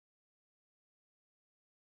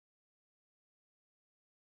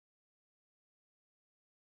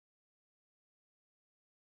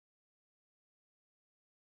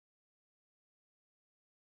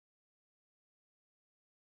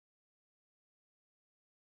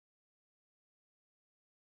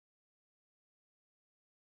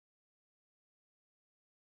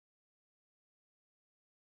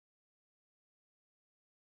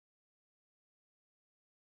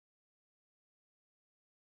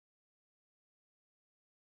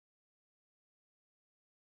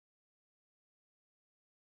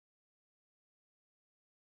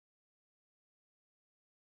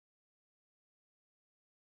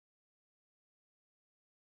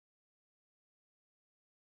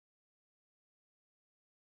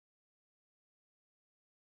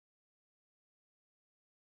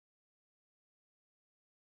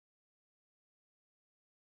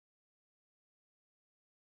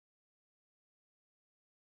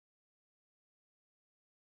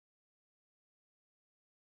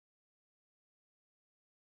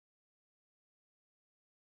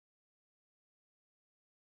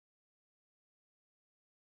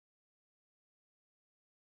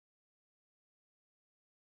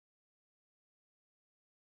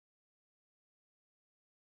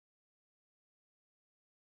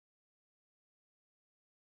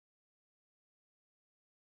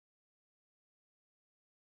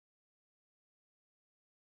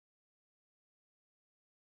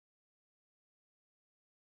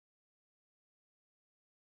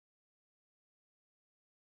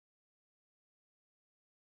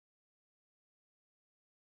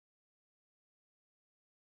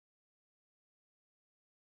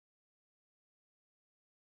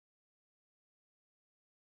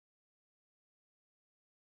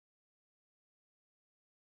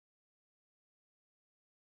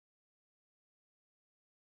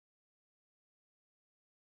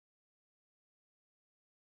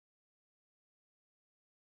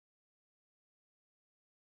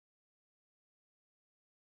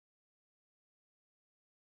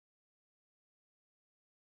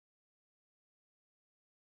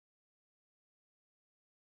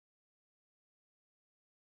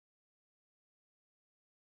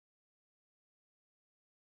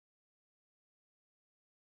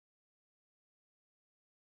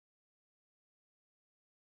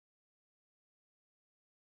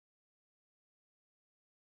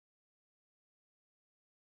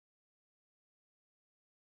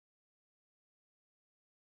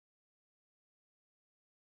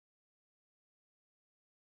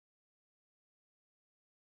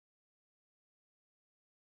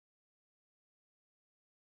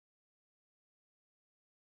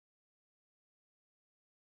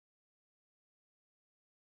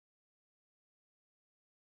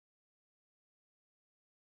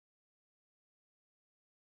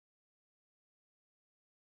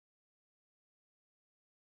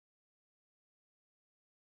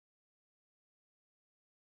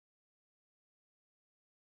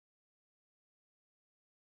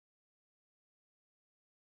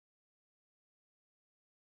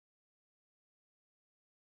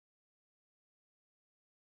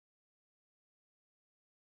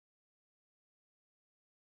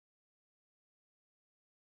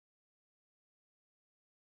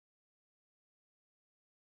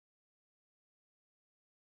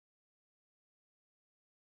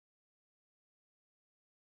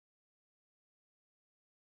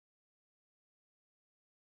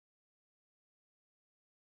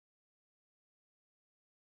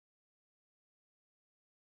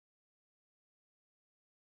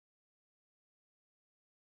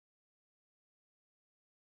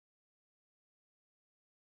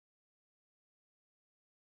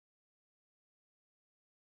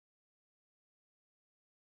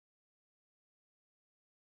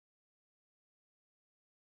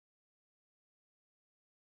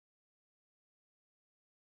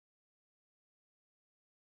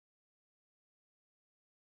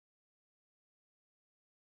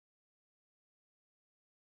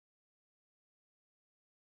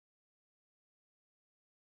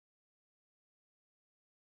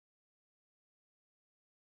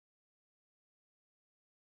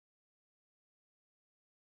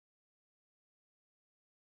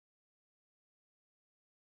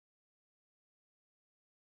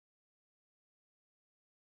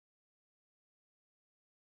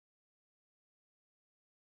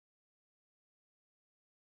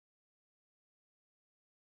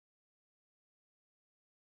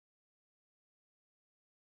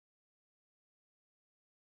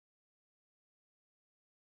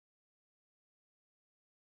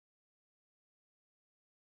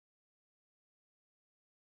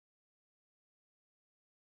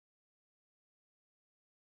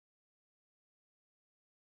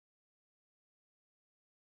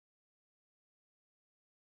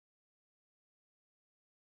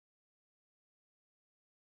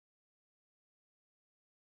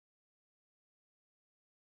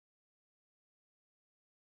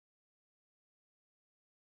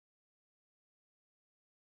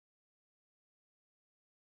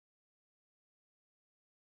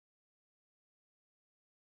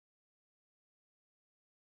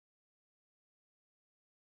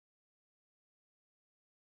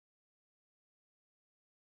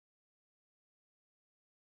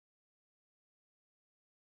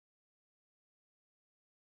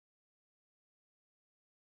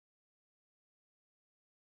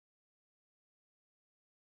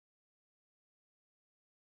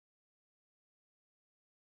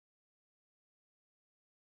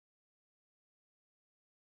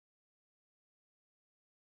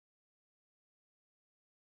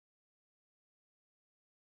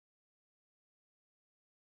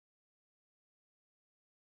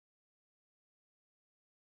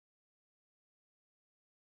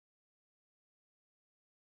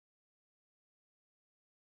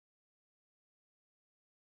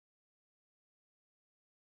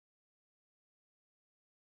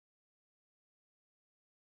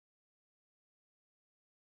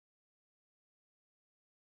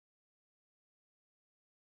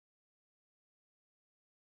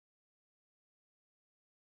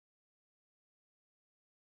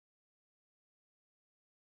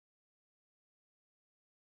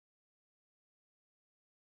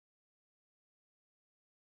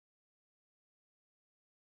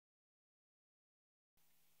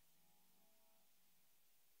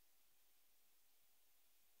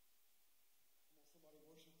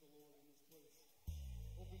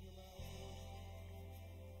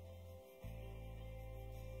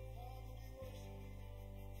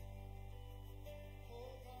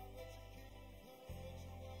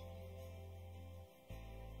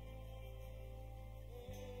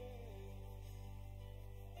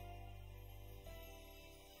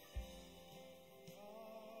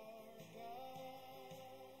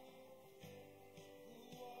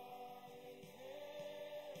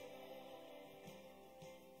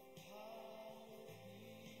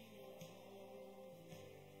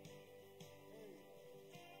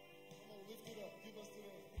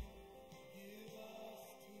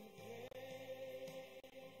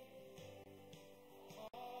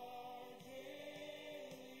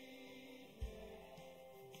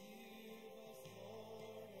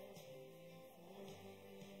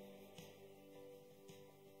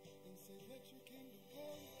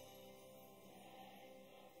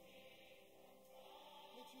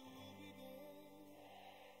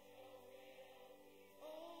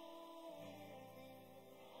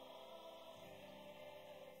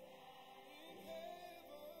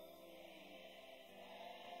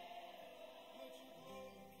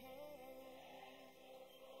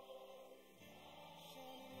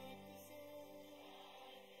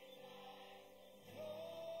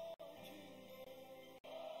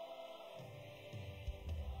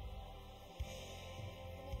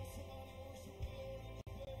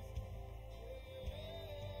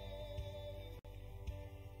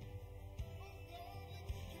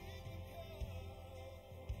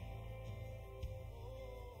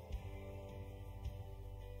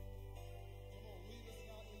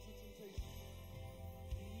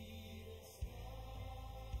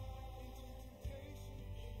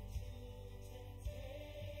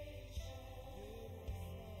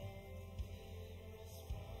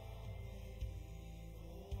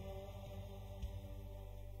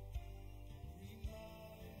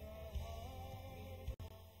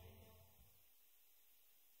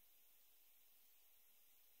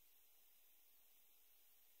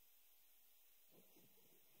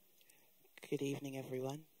Good evening,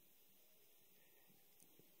 everyone.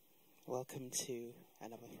 Welcome to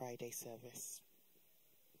another Friday service.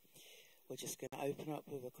 We're just going to open up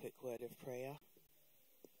with a quick word of prayer,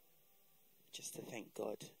 just to thank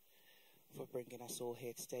God for bringing us all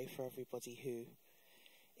here today, for everybody who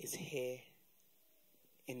is here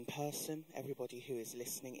in person, everybody who is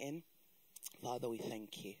listening in. Father, we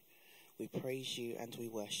thank you. We praise you and we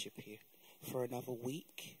worship you for another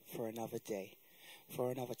week, for another day,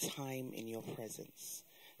 for another time in your presence.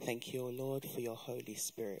 Thank you, O Lord, for your Holy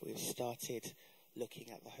Spirit. We've started looking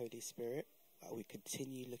at the Holy Spirit. We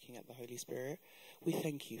continue looking at the Holy Spirit. We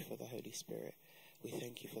thank you for the Holy Spirit. We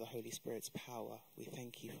thank you for the Holy Spirit's power. We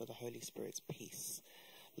thank you for the Holy Spirit's peace.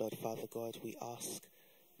 Lord, Father God, we ask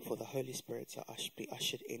for the Holy Spirit to be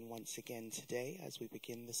ushered in once again today as we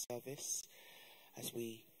begin the service, as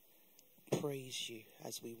we praise you,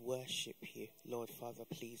 as we worship you. Lord, Father,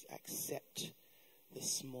 please accept the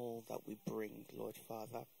small that we bring, Lord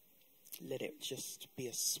Father. Let it just be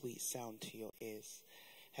a sweet sound to your ears.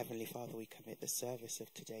 Heavenly Father, we commit the service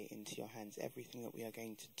of today into your hands. Everything that we are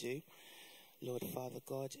going to do, Lord Father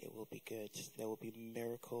God, it will be good. There will be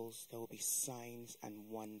miracles, there will be signs and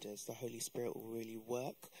wonders. The Holy Spirit will really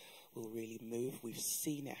work, will really move. We've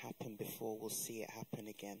seen it happen before, we'll see it happen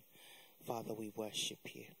again. Father, we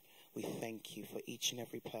worship you. We thank you for each and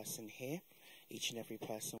every person here, each and every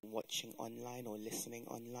person watching online or listening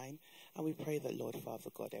online. And we pray that, Lord Father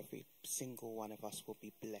God, every single one of us will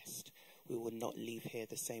be blessed. We will not leave here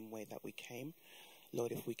the same way that we came.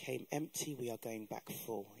 Lord, if we came empty, we are going back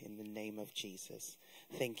full in the name of Jesus.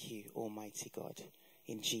 Thank you, Almighty God.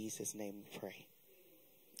 In Jesus' name we pray.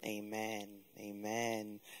 Amen.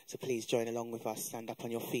 Amen. So please join along with us. Stand up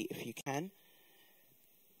on your feet if you can.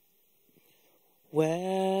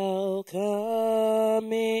 Welcome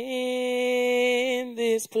in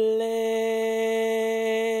this place.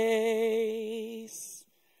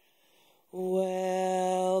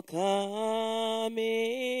 Welcome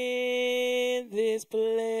in this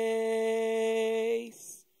place.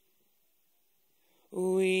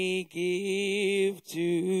 We give to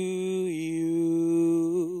you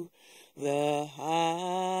the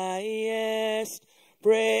highest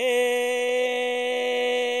praise.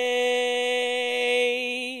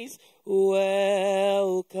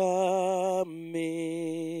 Welcome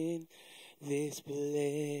in this place.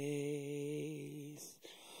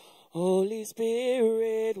 Holy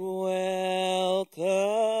Spirit, welcome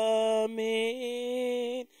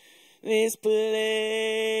in this place.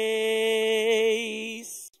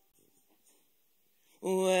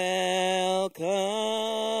 Welcome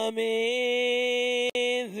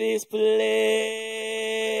in this place.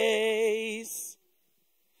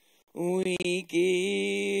 We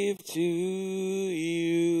give to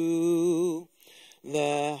you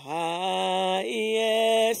the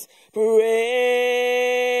highest praise.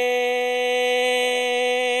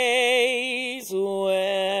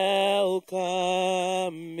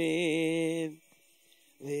 Welcome in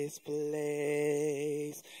this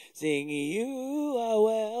place. Sing, you are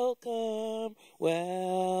welcome,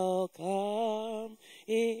 welcome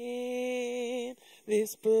in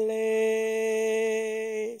this place.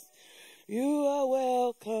 You are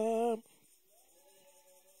welcome.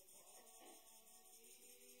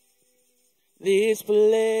 This place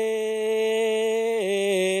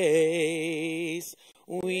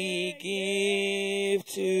we give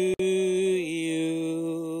to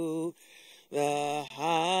you the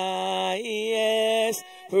highest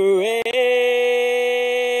praise.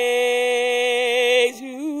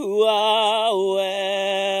 You are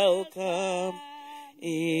welcome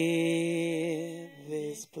in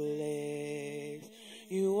this place.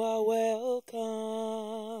 You are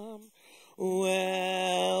welcome,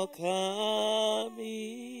 welcome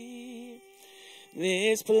in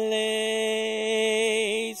this place.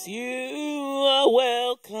 You are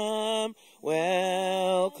welcome,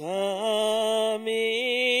 welcome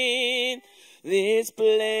in this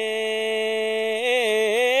place.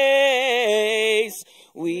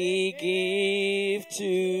 We give to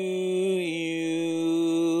you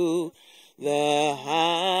the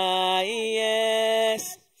highest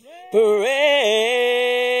praise.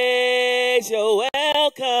 You're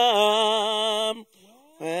welcome,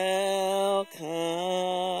 welcome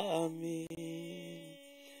in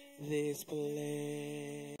this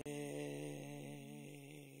place.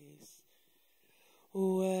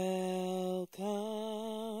 Welcome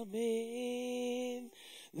in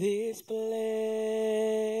this place.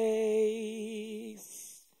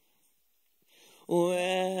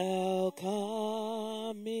 Welcome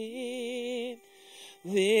in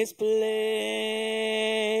this place.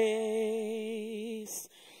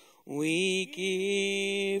 we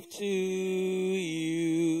give to you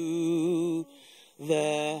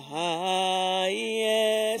the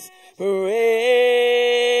highest praise.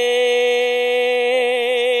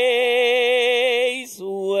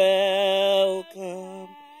 Welcome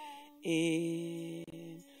in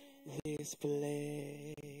this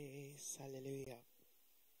place. Hallelujah.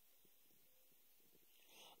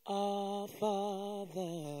 Our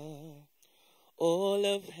Father, all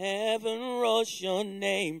of heaven rush your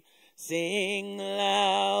name, sing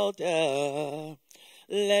louder.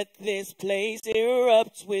 Let this place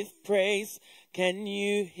erupt with praise. Can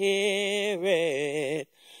you hear it?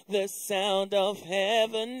 The sound of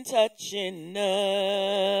heaven touching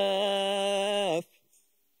earth.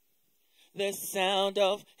 The sound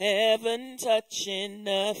of heaven touching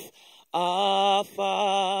earth. Our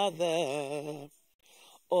Father,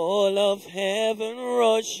 all of heaven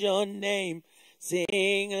rush your name,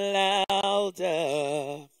 sing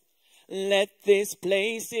louder. Let this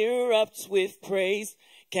place erupt with praise.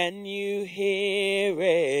 Can you hear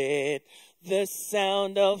it? The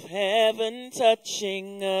sound of heaven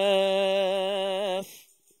touching earth.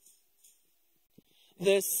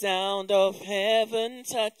 The sound of heaven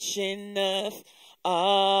touching earth.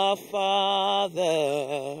 Our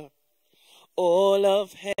Father, all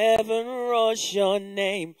of heaven rush your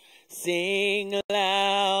name, sing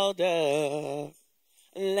louder.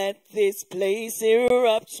 Let this place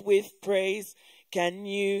erupt with praise. Can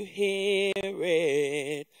you hear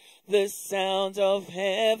it? The sound of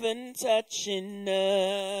heaven touching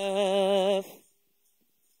earth.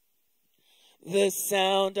 The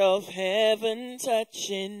sound of heaven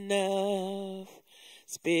touching earth.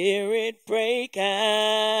 Spirit, break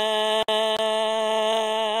out.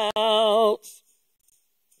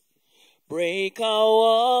 Break our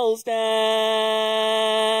walls down.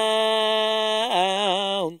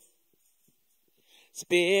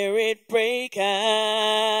 Spirit, break out.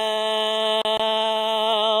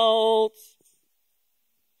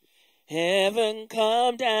 Heaven,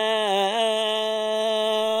 come down.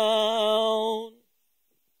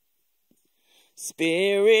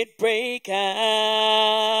 Spirit, break out.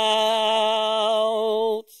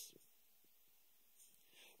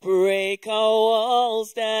 Break our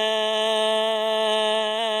walls down.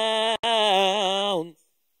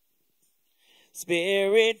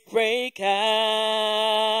 Spirit, break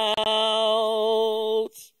out.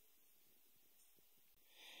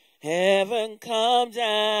 Heaven, come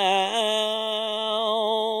down.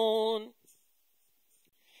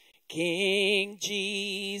 King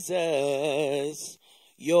Jesus,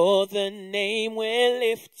 you're the name we're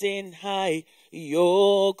lifting high.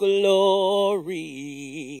 Your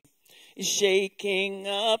glory is shaking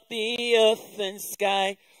up the earth and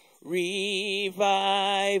sky. Revival,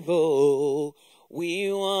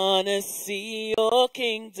 we want to see your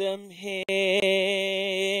kingdom here.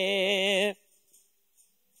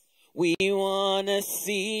 We want to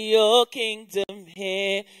see your kingdom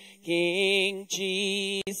here. King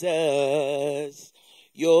Jesus,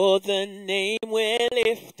 you're the name we're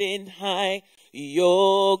lifting high.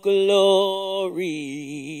 Your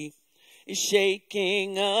glory is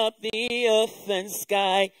shaking up the earth and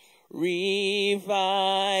sky. Revival,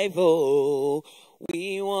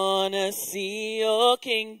 we want to see your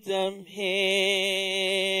kingdom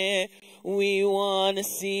here. We want to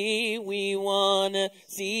see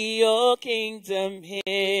your kingdom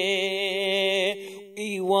here.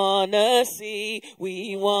 We want to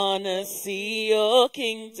see your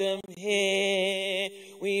kingdom here.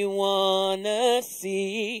 We want to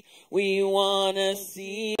see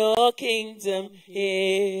your kingdom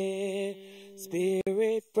here.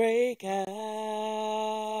 Spirit, break out.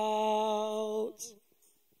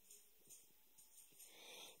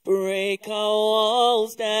 Break our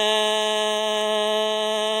walls down.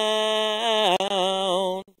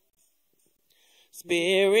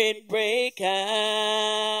 Spirit, break out.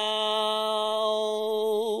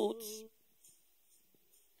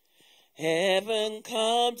 Heaven,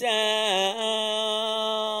 come down.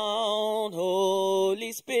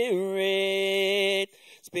 Holy Spirit,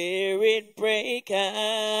 Spirit, break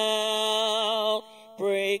out.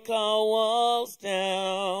 Break our walls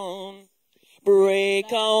down. Break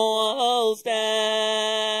our walls down.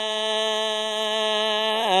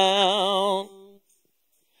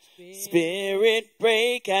 Spirit,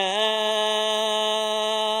 break out.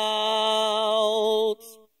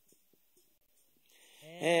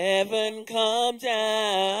 Heaven, come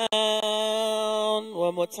down.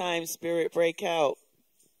 One more time, Spirit, break out.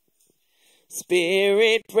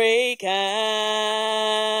 Spirit, break out.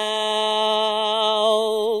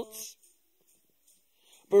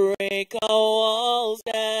 Break our walls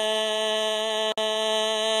down.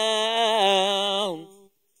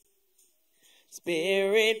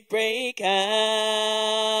 Spirit, break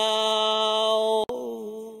out.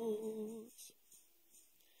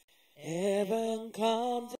 Heaven,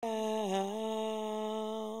 come down.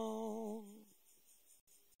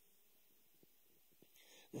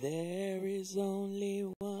 There is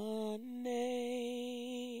only one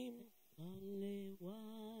name. Only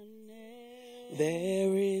one name.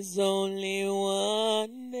 There is only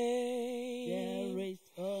one name. There is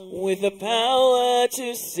only with the power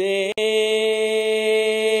to save.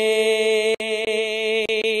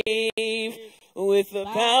 With the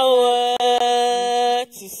power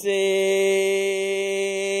to save.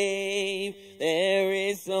 There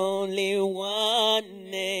is only one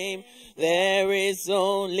name. There is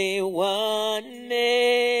only one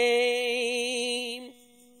name.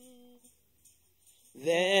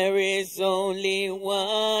 There is only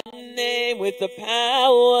one name with the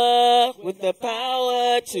power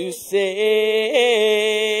to save.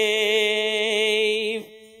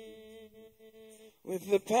 With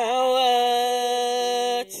the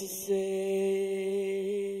power to save.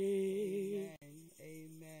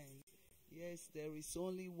 Amen. Yes, there is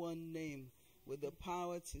only one name with the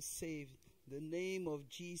power to save. The name of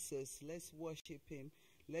Jesus. Let's worship him.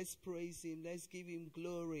 Let's praise him. Let's give him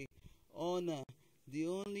glory, honor. The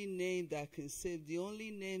only name that can save, the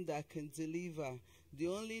only name that can deliver, the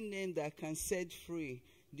only name that can set free,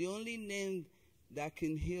 the only name that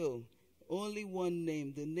can heal. Only one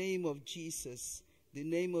name, the name of Jesus. The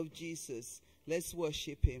name of Jesus. Let's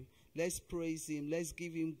worship him. Let's praise him. Let's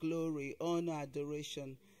give him glory, honor,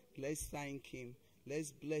 adoration. Let's thank him.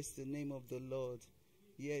 Let's bless the name of the Lord.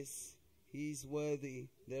 Yes, he is worthy.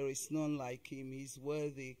 There is none like him. He is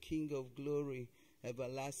worthy, King of glory,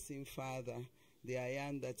 everlasting Father, the I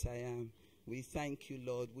am that I am. We thank you,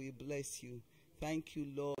 Lord. We bless you. Thank you,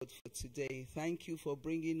 Lord, for today. Thank you for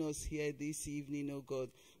bringing us here this evening, oh God,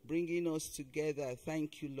 bringing us together.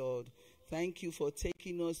 Thank you, Lord. Thank you for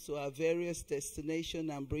taking us to our various destinations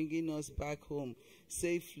and bringing us back home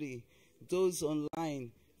safely. Those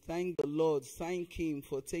online, thank the Lord. Thank him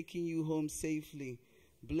for taking you home safely.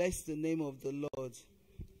 Bless the name of the Lord.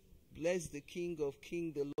 Bless the King of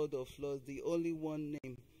Kings, the Lord of Lords, the only one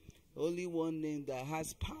name. Only one name that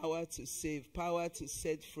has power to save, power to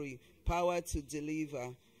set free, power to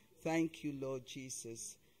deliver. Thank you, Lord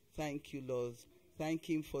Jesus. Thank you, Lord. Thank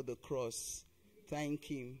him for the cross. Thank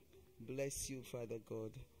him. Bless you, Father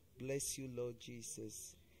God. Bless you, Lord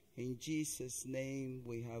Jesus. In Jesus' name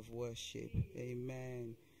we have worship.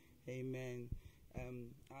 Amen. Amen.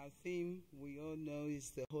 Our theme, we all know, is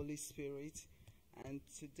the Holy Spirit. And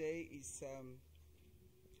today is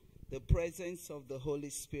the presence of the Holy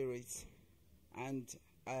Spirit. And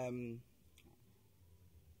I'm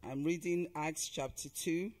reading Acts chapter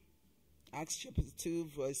 2. Acts chapter 2,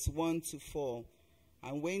 verse 1 to 4.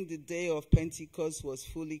 And when the day of Pentecost was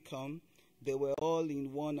fully come, they were all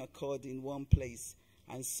in one accord in one place.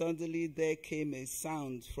 And suddenly there came a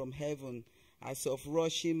sound from heaven as of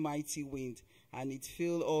rushing mighty wind, and it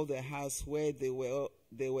filled all the house where they were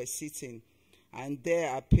sitting. And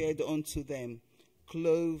there appeared unto them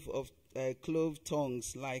clove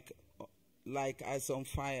tongues like as on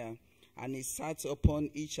fire, and it sat upon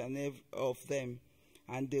each and every of them.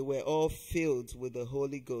 And they were all filled with the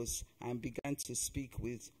Holy Ghost and began to speak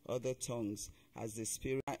with other tongues as the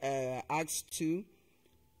Spirit. Acts 2,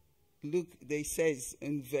 look, they says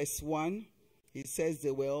in verse 1, it says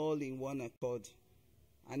they were all in one accord.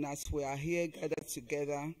 And as we are here gathered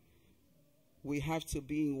together, we have to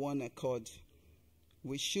be in one accord.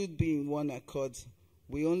 We should be in one accord.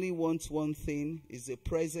 We only want one thing, is the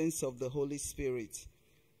presence of the Holy Spirit.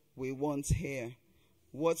 We want here.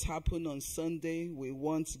 What happened on Sunday, we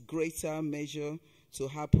want greater measure to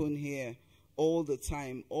happen here all the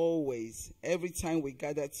time, always, every time we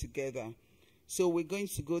gather together. So we're going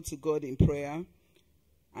to go to God in prayer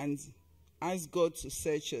and ask God to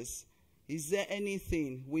search us. Is there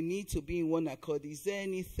anything we need to be in one accord? Is there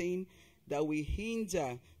anything that will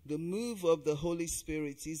hinder the move of the Holy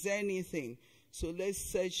Spirit? Is there anything? So let's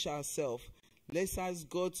search ourselves. Let's ask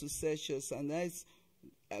God to search us, and let's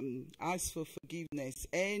ask for forgiveness.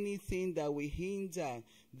 Anything that will hinder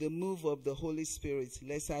the move of the Holy Spirit,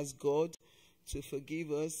 let's ask God to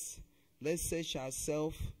forgive us. Let's search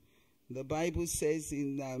ourselves. The Bible says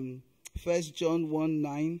in 1 John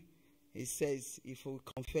 1:9, it says, if we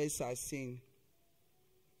confess our sin,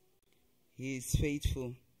 he is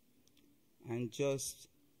faithful and just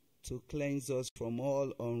to cleanse us from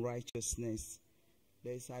all unrighteousness.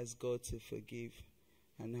 Let's ask God to forgive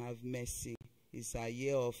and have mercy. It's a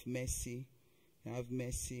year of mercy. Have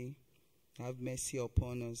mercy. Have mercy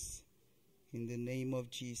upon us. In the name of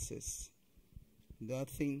Jesus.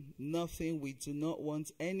 Nothing. We do not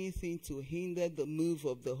want anything to hinder the move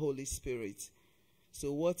of the Holy Spirit.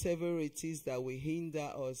 So whatever it is that will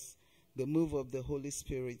hinder us, the move of the Holy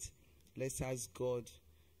Spirit, let's ask God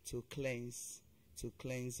to cleanse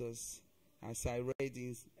us. As I read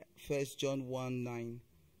in 1 John 1:9,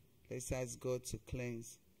 let's ask God to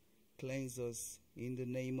cleanse us in the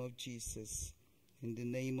name of Jesus. In the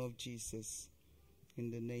name of Jesus.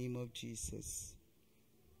 In the name of Jesus.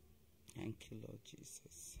 Thank you, Lord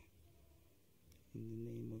Jesus. In the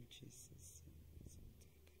name of Jesus.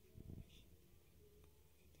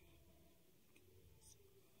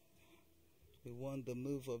 We want the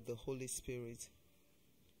move of the Holy Spirit.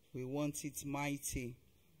 We want it mighty.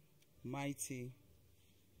 Mighty.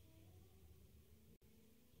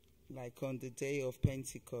 Like on the day of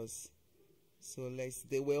Pentecost. So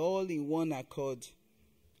they were all in one accord,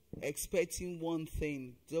 expecting one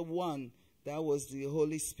thing, the one that was the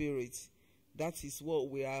Holy Spirit. That is what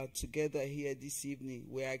we are together here this evening.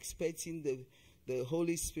 We are expecting the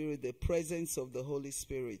Holy Spirit, the presence of the Holy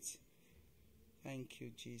Spirit. Thank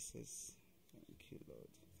you, Jesus. Thank you, Lord.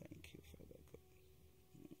 Thank you, Father God.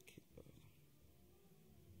 Thank you,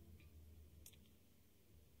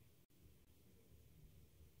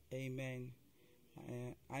 Lord. Amen.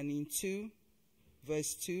 And in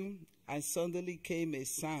verse 2, and suddenly came a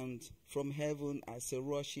sound from heaven as a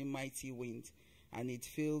rushing mighty wind, and it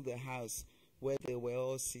filled the house where they were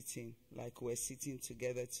all sitting, like we're sitting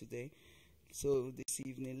together today. So this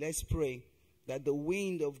evening, let's pray that the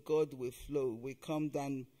wind of God will flow, will come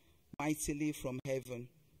down mightily from heaven,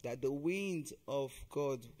 that the wind of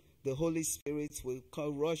God, the Holy Spirit, will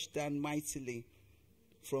rush down mightily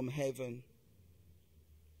from heaven.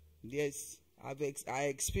 Yes, I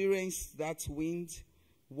experienced that wind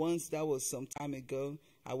once. That was some time ago.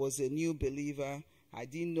 I was a new believer. I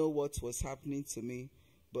didn't know what was happening to me,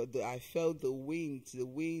 but I felt the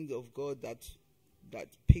wind of God that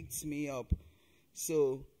picked me up.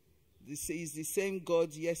 So this is the same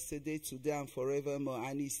God yesterday, today, and forevermore,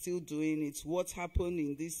 and He's still doing it. What happened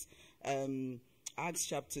in this Acts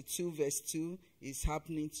chapter 2, verse 2 is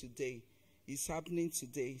happening today. It's happening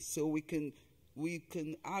today. So we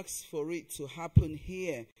can ask for it to happen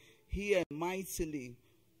here mightily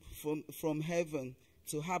from heaven,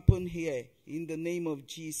 to happen here in the name of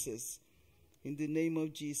Jesus. In the name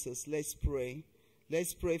of Jesus, let's pray.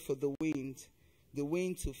 Let's pray for the wind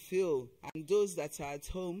to fill. And those that are at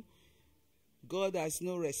home, God has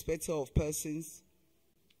no respecter of persons.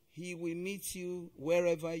 He will meet you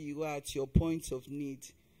wherever you are at your point of need.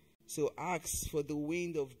 So ask for the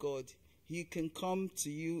wind of God. He can come to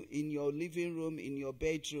you in your living room, in your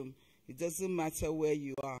bedroom. It doesn't matter where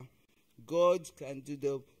you are. God can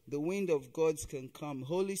do the wind of God can come.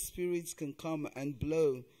 Holy Spirit can come and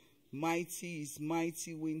blow. Mighty is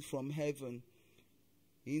mighty wind from heaven.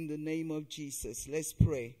 In the name of Jesus, let's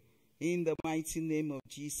pray. In the mighty name of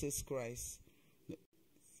Jesus Christ.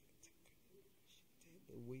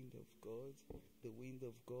 The wind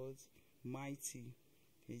of God, mighty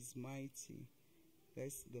is mighty.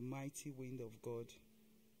 That's the mighty wind of God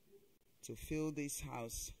to fill this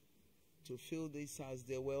house. To fill this house.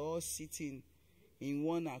 They were all sitting in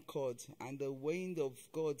one accord, and the wind of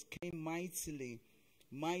God came mightily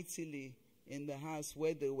in the house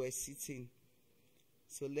where they were sitting.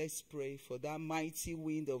 So let's pray for that mighty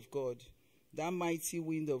wind of God. That mighty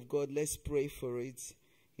wind of God, let's pray for it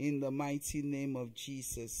in the mighty name of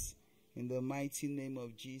Jesus. In the mighty name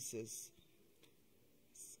of Jesus.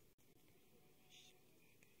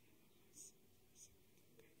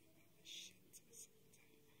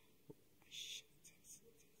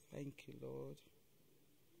 Thank you, Lord.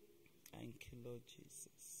 Thank you, Lord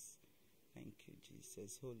Jesus. Thank you,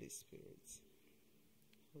 Jesus. Holy Spirit.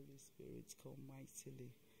 Holy Spirit, come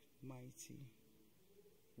mightily, mighty.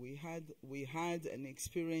 We had an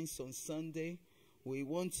experience on Sunday. We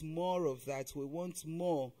want more of that. We want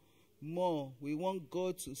more. We want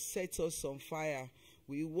God to set us on fire.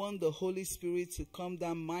 We want the Holy Spirit to come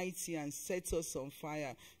down mighty and set us on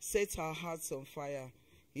fire. Set our hearts on fire.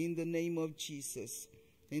 In the name of Jesus.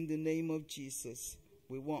 In the name of Jesus.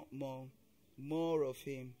 We want more. More of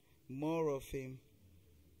Him. More of Him.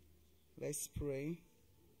 Let's pray.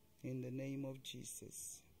 In the name of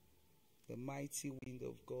Jesus. The mighty wind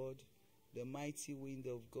of God. The mighty wind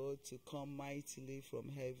of God to come mightily from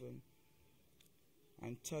heaven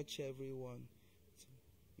and touch everyone.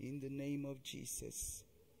 In the name of Jesus.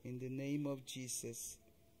 In the name of Jesus.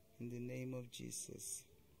 In the name of Jesus.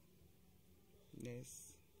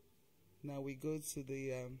 Yes. Now we go to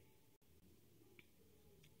the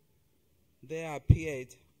there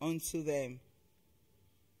appeared unto them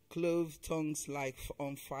clove tongues like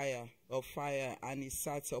on fire, and it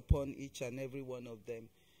sat upon each and every one of them.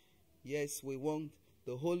 Yes, we want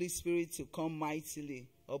the Holy Spirit to come mightily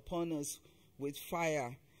upon us with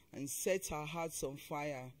fire and set our hearts on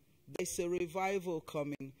fire. There's a revival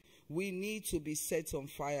coming. We need to be set on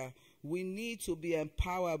fire. We need to be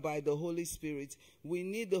empowered by the Holy Spirit. We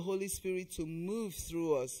need the Holy Spirit to move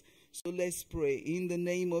through us. So let's pray in the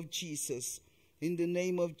name of Jesus. In the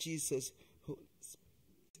name of Jesus.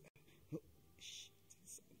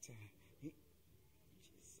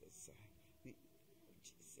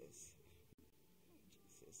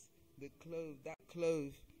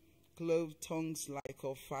 Clove tongues like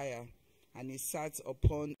of fire, and it sat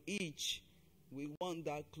upon each. We want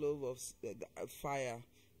that clove of fire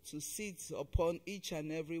to sit upon each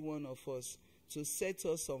and every one of us, to set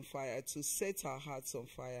us on fire, to set our hearts on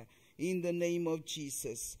fire. In the name of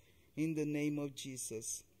Jesus. In the name of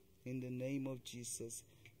Jesus. In the name of Jesus.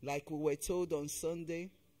 Like we were told on Sunday,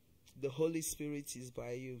 the Holy Spirit is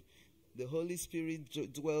by you. The Holy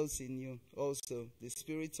Spirit dwells in you also. The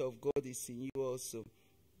Spirit of God is in you also.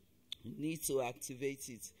 We need to activate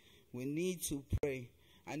it. We need to pray.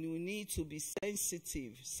 And we need to be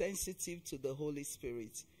sensitive to the Holy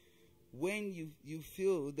Spirit. When you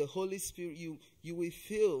feel the Holy Spirit, you will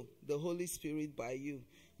feel the Holy Spirit by you.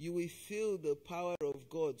 You will feel the power of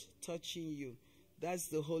God touching you. That's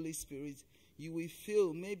the Holy Spirit. You will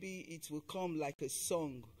feel, maybe it will come like a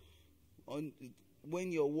song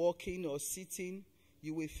when you're walking or sitting.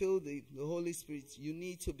 You will feel the Holy Spirit. You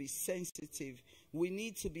need to be sensitive. We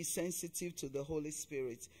need to be sensitive to the Holy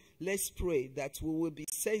Spirit. Let's pray that we will be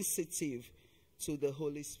sensitive to the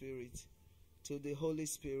Holy Spirit. To the Holy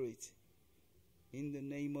Spirit. In the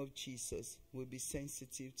name of Jesus, we'll be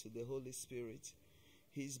sensitive to the Holy Spirit.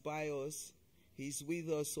 He's by us. He's with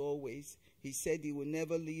us always. He said he will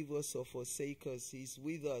never leave us or forsake us. He's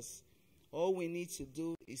with us. All we need to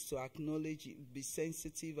do is to acknowledge him, be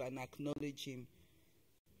sensitive and acknowledge him.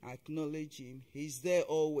 Acknowledge him. He's there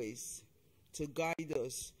always to guide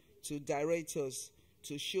us, to direct us,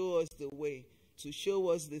 to show us the way, to show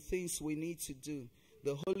us the things we need to do.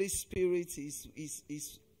 The Holy Spirit is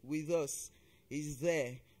with us, is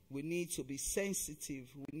there. We need to be sensitive.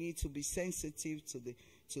 We need to be sensitive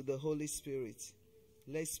to the Holy Spirit.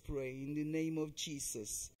 Let's pray in the name of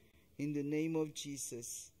Jesus. In the name of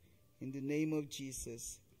Jesus. In the name of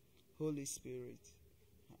Jesus. Holy Spirit,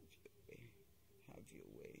 have your way. Have your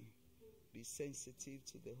way. Be sensitive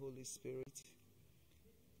to the Holy Spirit.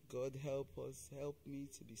 God, help us. Help me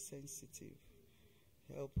to be sensitive.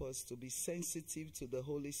 Help us to be sensitive to the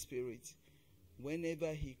Holy Spirit.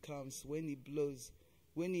 Whenever he comes, when he blows,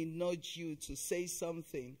 when he nudges you to say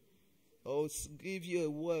something or give you a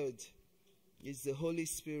word, it's the Holy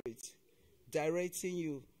Spirit. Directing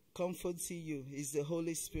you, comforting you is the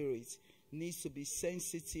Holy Spirit. Needs to be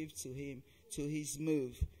sensitive to him, to his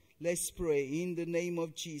move. Let's pray in the name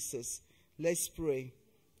of Jesus. Let's pray.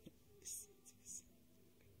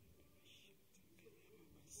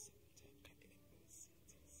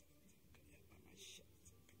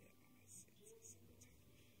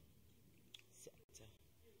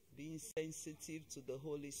 Being sensitive to the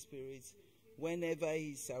Holy Spirit whenever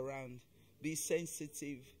he's around. Be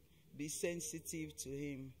sensitive. Be sensitive to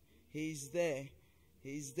him. He's there.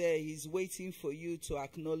 He's there. He's waiting for you to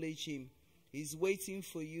acknowledge him. He's waiting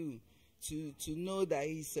for you to know that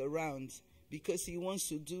he's around, because he wants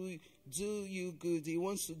to do you good. He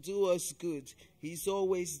wants to do us good. He's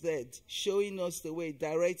always there, showing us the way,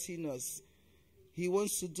 directing us. He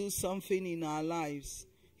wants to do something in our lives.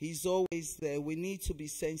 He's always there. We need to be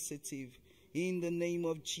sensitive. In the name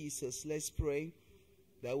of Jesus, let's pray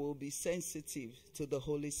that we'll be sensitive to the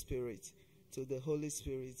Holy Spirit. To the Holy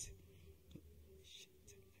Spirit.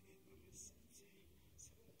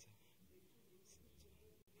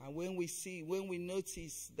 And when we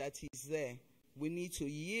notice that he's there, we need to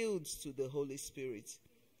yield to the Holy Spirit.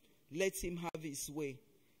 Let him have his way.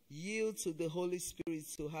 Yield to the Holy Spirit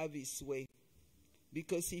to have his way.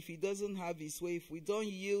 Because if he doesn't have his way, if we don't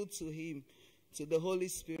yield to him, to the Holy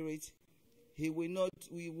Spirit, we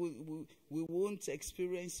won't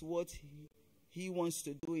experience what he wants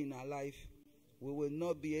to do in our life. We will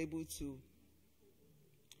not be able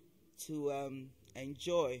to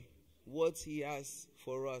enjoy what he has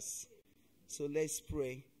for us. So let's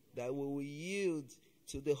pray that we will yield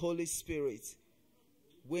to the Holy Spirit.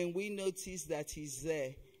 When we notice that he's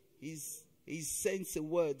there, he sends a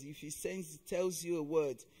word. If he tells you a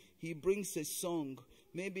word, he brings a song.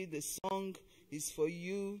 Maybe the song is for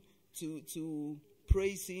you to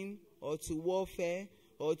praise him, or to warfare,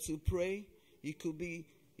 or to pray. It could be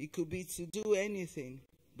to do anything.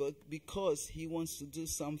 but because he wants to do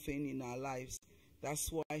something in our lives.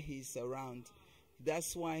 That's why he's around.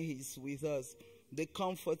 That's why he's with us. The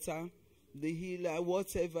comforter, the healer,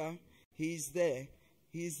 whatever, he's there.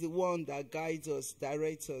 He's the one that guides us,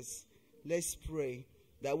 directs us. Let's pray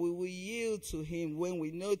that we will yield to him when we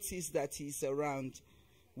notice that he's around.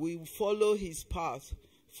 We follow his path,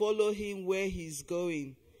 follow him where he's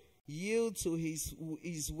going, yield to his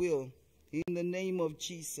will. In the name of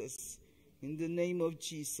Jesus, in the name of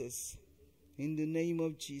Jesus, in the name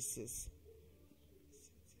of Jesus.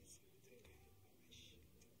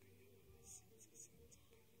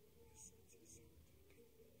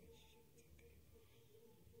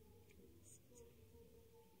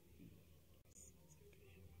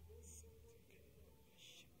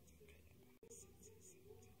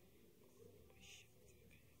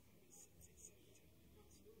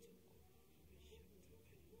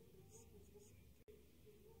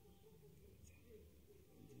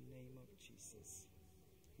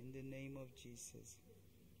 In the name of Jesus.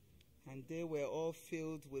 And they were all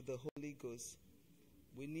filled with the Holy Ghost.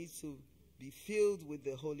 We need to be filled with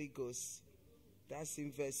the Holy Ghost. That's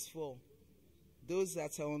in verse 4. Those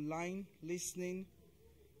that are online listening,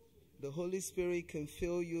 the Holy Spirit can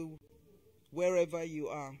fill you wherever you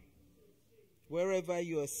are. Wherever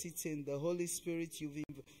you are sitting, the Holy Spirit,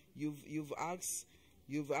 you've asked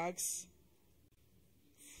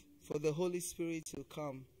for the Holy Spirit to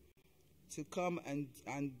come and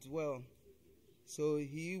dwell. So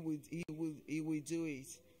he will do it.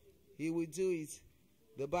 He will do it.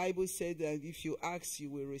 The Bible said that if you ask, you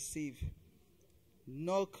will receive.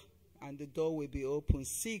 Knock and the door will be open.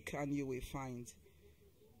 Seek and you will find.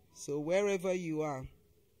 So wherever you are,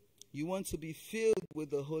 you want to be filled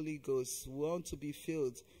with the Holy Ghost. You want to be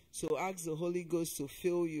filled. So ask the Holy Ghost to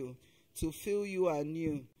fill you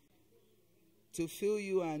anew. To fill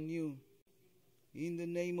you anew. In the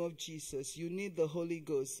name of Jesus, you need the Holy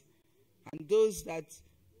Ghost. And those that's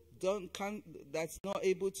not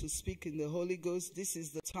able to speak in the Holy Ghost, this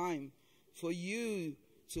is the time for you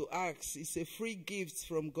to ask. It's a free gift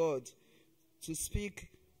from God to speak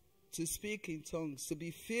in tongues, to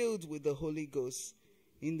be filled with the Holy Ghost.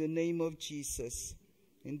 In the name of Jesus.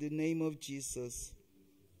 In the name of Jesus.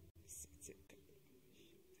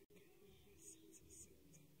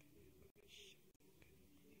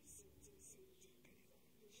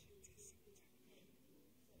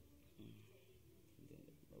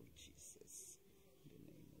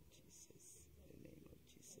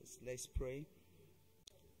 Let's pray.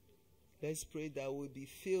 Let's pray that we'll be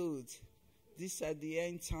filled. This at the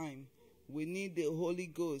end time. We need the Holy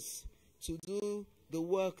Ghost to do the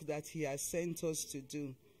work that he has sent us to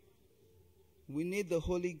do. We need the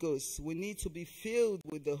Holy Ghost. We need to be filled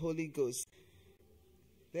with the Holy Ghost.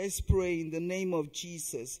 Let's pray in the name of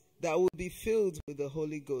Jesus that we'll be filled with the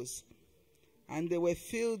Holy Ghost. And they were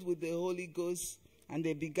filled with the Holy Ghost and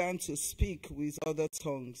they began to speak with other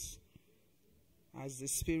tongues, as the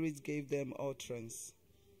Spirit gave them utterance.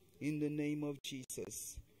 In the name of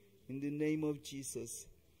Jesus. In the name of Jesus.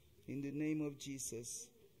 In the name of Jesus.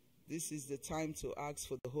 This is the time to ask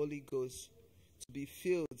for the Holy Ghost, to be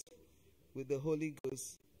filled with the Holy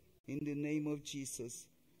Ghost. In the name of Jesus.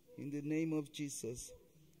 In the name of Jesus.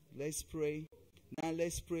 Let's pray. Now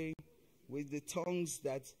let's pray with the tongues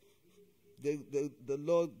that the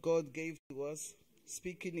Lord God gave to us.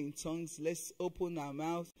 Speaking in tongues. Let's open our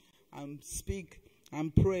mouth and speak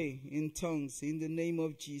and pray in tongues in the name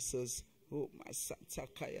of Jesus. Oh, my Santa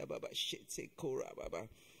Kaya Baba Shete Kora Baba.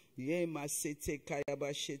 Ye Masete Kaya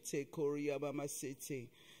Baba Shete Korea Baba Sete.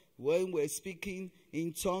 When we're speaking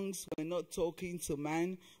in tongues, we're not talking to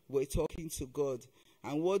man, we're talking to God.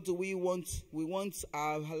 And what do we want? We want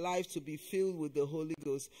our life to be filled with the Holy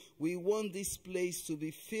Ghost. We want this place to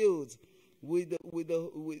be filled with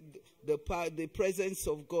the presence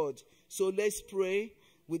of God. So let's pray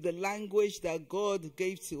with the language that God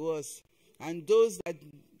gave to us. And those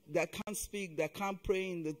that can't speak, that can't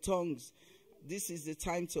pray in the tongues, this is the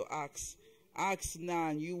time to ask. Ask now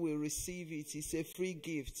and you will receive it. It's a free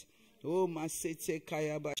gift. Oh, masete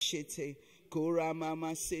kayaba shete. Kora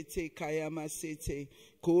mama sete kayama sete.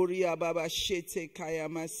 Koria baba shete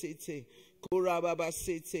kayama sete. Kora baba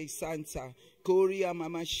sete santa. Koria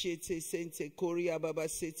mama shete sente. Koria baba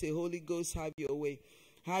sete. Holy Ghost, have your way.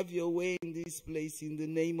 Have your way in this place in the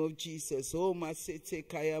name of Jesus. Oh, masete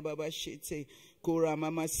kaya baba shete. Kora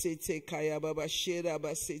mama sete kaya baba shera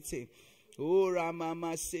basete. Oh,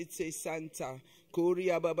 ramama sete santa.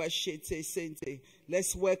 Koria baba shete sente.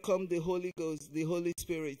 Let's welcome the Holy Ghost, the Holy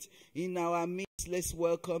Spirit in our midst. Let's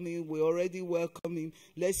welcome him. We already welcome him.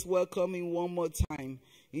 Let's welcome him one more time.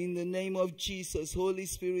 In the name of Jesus, Holy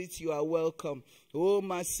Spirit, you are welcome. Oh,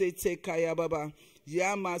 Masete Kaya Baba.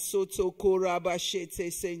 Yama Soto Koraba Shete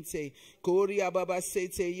Sente. Koria Baba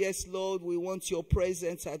Sete. Yes, Lord, we want your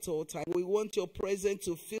presence at all times. We want your presence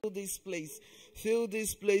to fill this place. Fill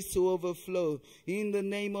this place to overflow. In the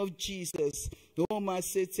name of Jesus. Oh,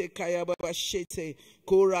 Masete Kaya Baba Shete.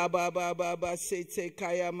 Koraba Baba Sete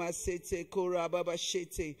Kaya Masete Koraba Baba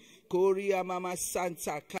Shete. Koria Mama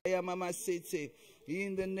Santa Kaya Mama Sete.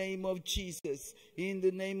 In the name of Jesus, in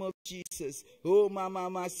the name of Jesus. Oh,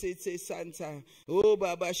 Mama Sete Santa. Oh,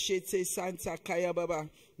 Baba Shete Santa Kaya Baba.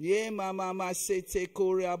 Ye Mama Sete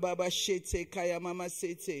Korea Baba Shete Kaya Mama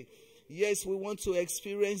Sete. Yes, we want to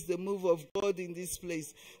experience the move of God in this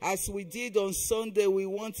place. As we did on Sunday, we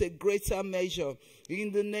want a greater measure.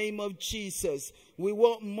 In the name of Jesus, we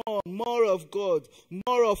want more of God,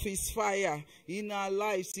 more of His fire in our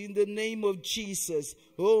lives. In the name of Jesus.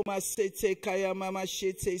 Oh, Masete Kaya Mama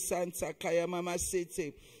Shete Santa Kaya Mama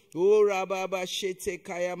Sete. Oh, Rababa Shete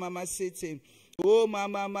Kaya Mama Sete. Oh,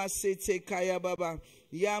 Mama Sete Kaya Baba.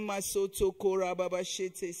 Yama Soto Kora Baba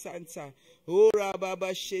Shete Santa. Oh,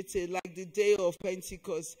 Rababa Shete, like the day of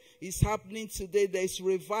Pentecost is happening today. There's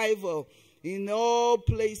revival in all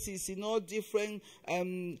places, in all different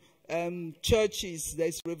churches.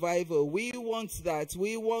 There's revival. We want that.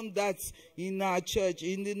 We want that in our church.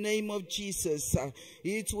 In the name of Jesus,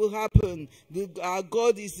 it will happen. Our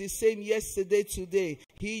God is the same yesterday, today.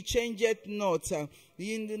 He changeth not.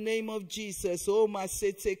 In the name of Jesus. Oh,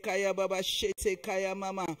 Masete Kaya Baba Shete Kaya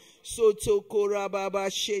Mama. Soto Kora Baba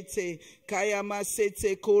Shete. Kaya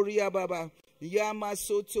Masete Korea Baba. Yama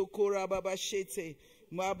Soto Kora Baba Shete.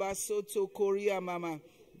 Maba Soto Korea Mama.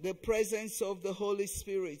 The presence of the Holy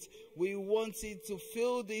Spirit. We want it to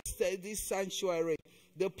fill this sanctuary.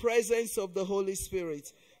 The presence of the Holy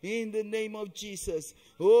Spirit. In the name of Jesus.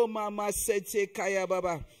 Oh, Mama Sete Kaya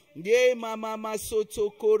Baba. Ye Mama Soto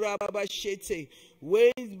Kora Baba Shete.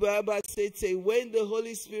 When Baba Sete, when the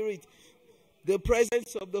Holy Spirit, the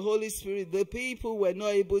presence of the Holy Spirit, the people were not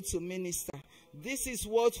able to minister. This is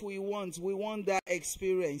what we want. We want that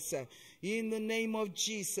experience. In the name of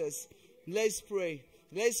Jesus, let's pray.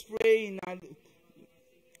 Let's pray.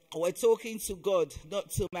 We're talking to God,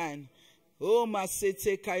 not to man. Oh,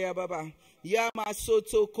 Masete Kaya Baba. Yama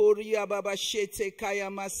Soto Korea Baba Shete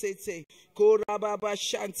Kaya Masete. Kora Baba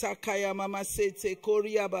Shanta Kaya Mama Sete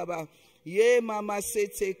Korea Baba. Ye Mama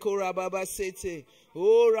Sete Kora Baba Sete.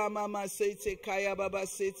 Oh, Ramama Sete Kaya Baba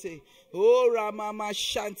Sete. Oh, Ramama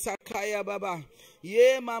Shanta Kaya Baba.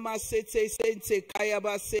 Ye Mama Sete Sente Kaya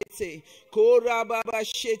Baba Sete. Kora Baba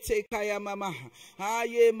Shete Kaya Mama.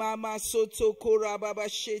 Aye Mama Soto Kora Baba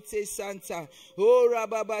Shete Santa. Oh,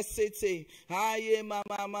 Rababa Sete. Aye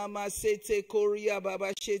Mama Sete Korea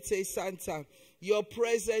Baba Shete Santa. Your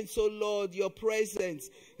presence, oh Lord, your presence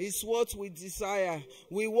is what we desire.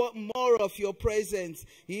 We want more of your presence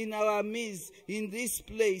in our midst, in this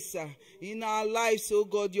place, in our lives, oh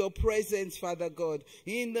God, your presence, Father God.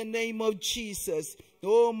 In the name of Jesus.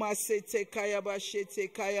 Oh, Masete Kaya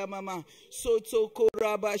Bashete Kaya Mama. Soto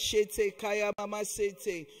Koraba Shete Kaya Mama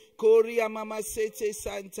Sete. Korea Mama Sete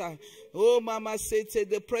Santa. Oh, Mama Sete,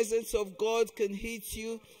 the presence of God can hit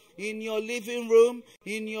you in your living room,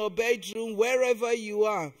 in your bedroom, wherever you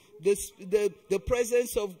are. The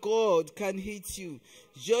presence of God can hit you.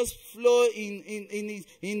 Just flow in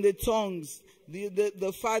the tongues,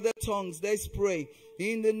 the Father tongues. Let's pray.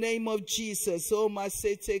 In the name of Jesus. Oh,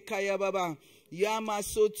 Masete Kaya Baba. Yama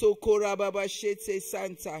Soto Kora Baba Shete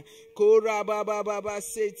Santa. Kora Baba Baba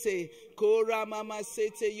Sete. Kora Mama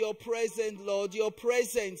Sete. Your presence, Lord. Your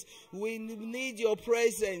presence. We need your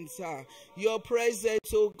presence. Your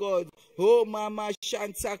presence, oh God. Oh Mama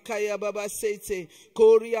Shanta Kaya Baba Sete.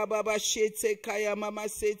 Koria Baba Shete Kaya Mama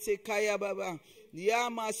Sete Kaya Baba.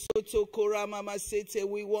 Yama Soto Kora Mama Sete.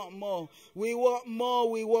 We want more. We want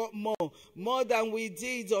more. We want more. More than we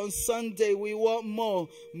did on Sunday. We want more.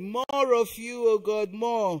 More of you, oh God.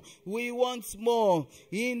 More. We want more.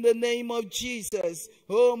 In the name of Jesus.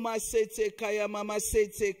 Oh Masete Kaya Mama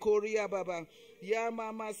Sete Koria Baba.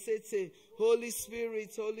 Yama Masete. Holy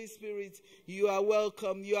Spirit, Holy Spirit, you are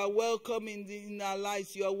welcome. You are welcome in our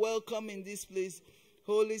lives. You are welcome in this place.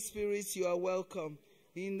 Holy Spirit, you are welcome.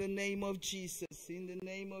 In the name of Jesus, in the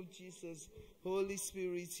name of Jesus, Holy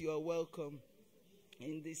Spirit, you are welcome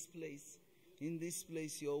in this place. In this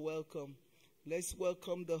place, you are welcome. Let's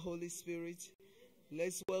welcome the Holy Spirit.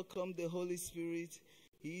 Let's welcome the Holy Spirit.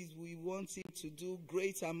 We want Him to do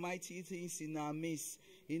great and mighty things in our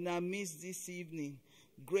midst this evening,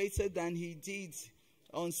 greater than He did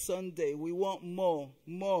on Sunday. We want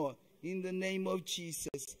more in the name of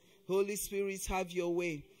Jesus. Holy Spirit, have your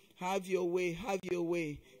way. Have your way, have your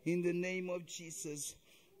way in the name of Jesus.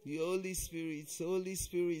 The Holy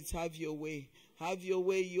Spirit, have your way. Have your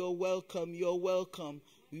way. You're welcome. You're welcome.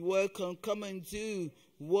 We welcome. Come and do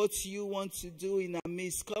what you want to do in our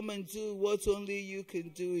midst. Come and do what only you can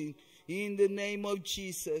do in the name of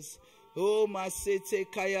Jesus. Oh, masete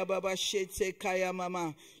kaya baba shete kaya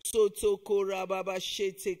mama. Soto kora baba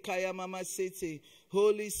shete kaya mama sete.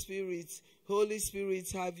 Holy Spirit,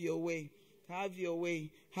 have your way. Have your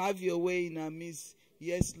way. Have your way in our midst.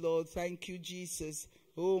 Yes, Lord. Thank you, Jesus.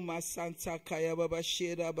 Oh, ma Santa kaya baba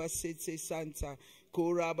shera basete Santa.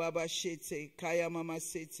 Kora baba shete kaya mama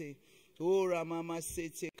sete. Ora mama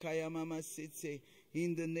sete kaya mama sete.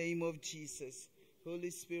 In the name of Jesus. Holy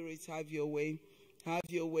Spirit, have your way. Have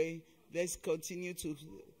your way. Let's continue to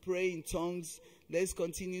pray in tongues. Let's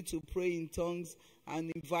continue to pray in tongues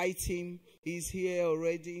and invite him. He's here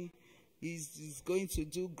already. He's going to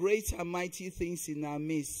do great and mighty things in our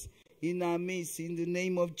midst. In our midst, in the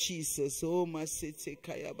name of Jesus. Oh, masete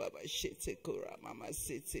kaya baba shete kora mama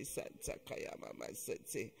sete Santa kaya mama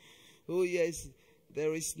sete. Oh, yes,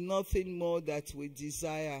 there is nothing more that we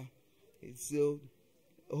desire. It's the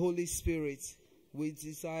Holy Spirit. We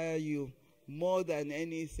desire you more than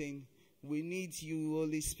anything. We need you,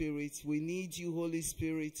 Holy Spirit. We need you, Holy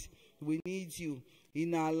Spirit. We need you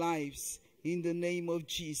in our lives. In the name of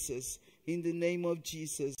Jesus. In the name of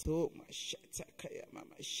Jesus. Oh, mashata kaya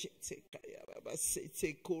mama shete kaya baba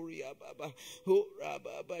sete koria baba. Oh,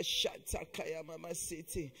 rababa shata kaya mama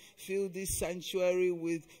sete. Fill this sanctuary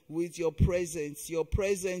with your presence. Your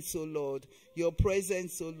presence, oh Lord. Your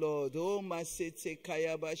presence, oh Lord. Oh, masete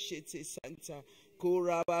kaya ba shete Santa.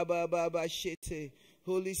 Kora baba baba shete.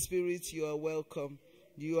 Holy Spirit, you are welcome.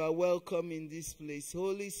 You are welcome in this place.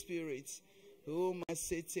 Holy Spirit. Oh,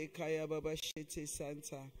 masete kaya baba shete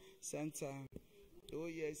Santa. Oh,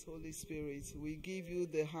 yes, Holy Spirit. We give you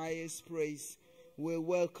the highest praise. We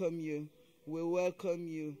welcome you. We welcome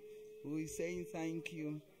you. We saying thank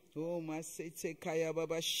you. Oh, masete kaya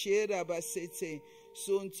baba shera basete.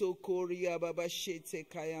 Sonto koria baba shete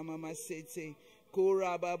kaya mama sete.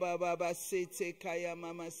 Kora baba baba sete kaya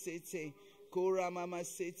mama sete. Kora mama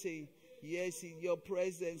sete. Yes, in your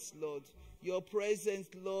presence, Lord. Your presence,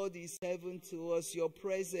 Lord, is heaven to us. Your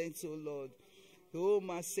presence, oh Lord. Oh,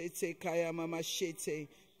 masete kaya mama shete.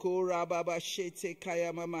 Kora baba shete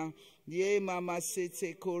kaya mama. Ye mama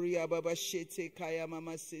sete koria baba shete kaya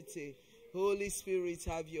mama sete. Holy Spirit,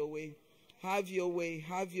 have your way. Have your way.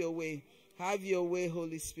 Have your way. Have your way,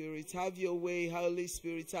 Holy Spirit. Have your way, Holy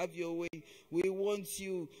Spirit. Have your way. We want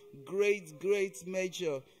you, great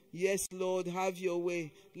measure. Yes, Lord, have your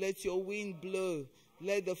way. Let your wind blow.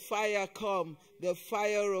 Let the fire come, the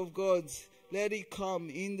fire of God. Let it come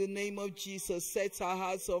in the name of Jesus. Set our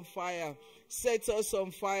hearts on fire. Set us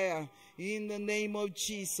on fire in the name of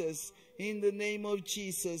Jesus. In the name of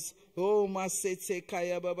Jesus. Oh, masete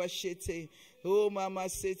kaya baba shete. Oh, mama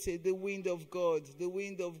sete, the wind of God, the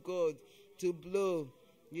wind of God to blow.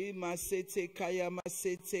 Ye masete kaya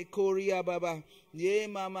masete koria baba. Ye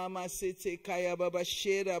mama masete kaya baba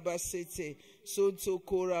shera basete. Sonto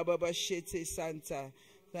kora baba shete Santa.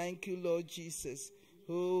 Thank you, Lord Jesus.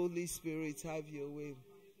 Holy Spirit, have your way.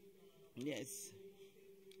 Yes.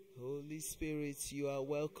 Holy Spirit, you are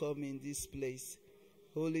welcome in this place.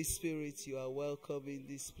 Holy Spirit, you are welcome in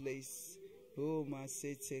this place. Oh,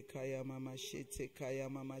 masete kaya mama shete kaya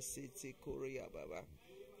mama sete koria baba.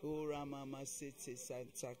 Oh, Mama Sete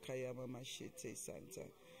Santa, Kaya Mama Shete Santa.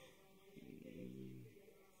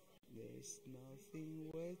 There's nothing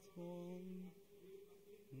worth home.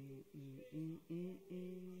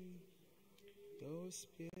 Those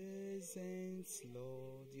presents,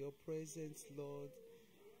 Lord, your presence, Lord,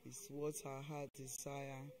 is what our heart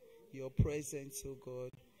desire. Your presence, oh God.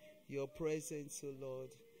 Your presence, oh Lord.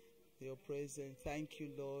 Your presence. Thank you,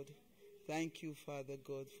 Lord. Thank you, Father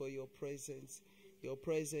God, for your presence. Your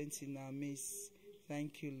presence in our midst.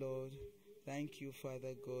 Thank you, Lord. Thank you,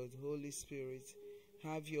 Father God. Holy Spirit,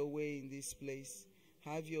 have your way in this place.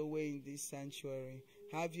 Have your way in this sanctuary.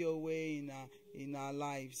 Have your way in our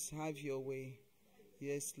lives. Have your way.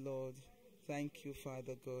 Yes, Lord. Thank you,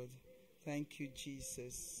 Father God. Thank you,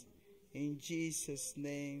 Jesus. In Jesus'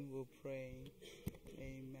 name we pray.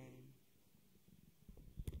 Amen.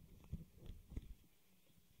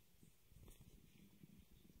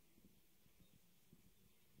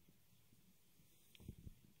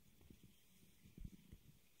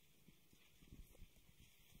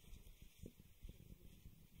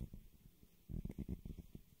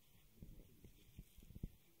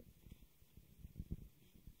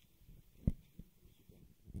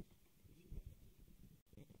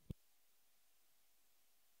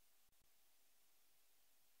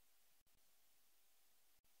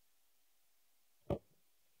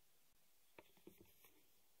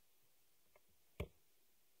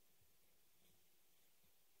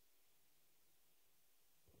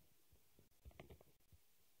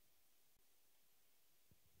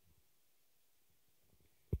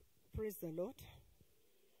 Praise the Lord.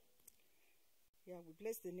 Yeah, we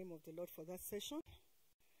bless the name of the Lord for that session.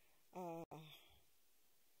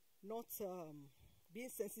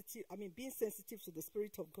 Being sensitive to the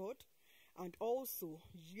Spirit of God, and also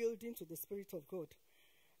yielding to the Spirit of God.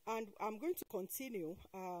 And I'm going to continue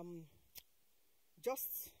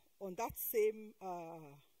just on that same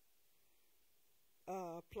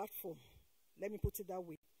platform. Let me put it that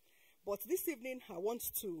way. But this evening, I want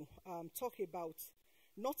to talk about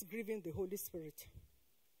not grieving the Holy Spirit.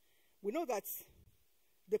 We know that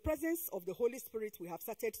the presence of the Holy Spirit we have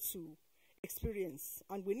started to experience,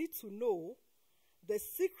 and we need to know the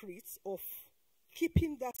secrets of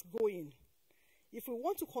keeping that going. If we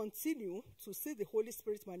want to continue to see the Holy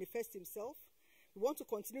Spirit manifest himself, we want to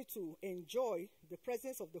continue to enjoy the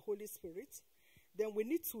presence of the Holy Spirit, then we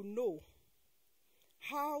need to know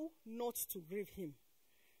how not to grieve him.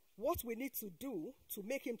 What we need to do to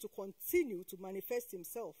make him to continue to manifest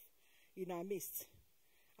himself in our midst.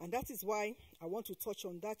 And that is why I want to touch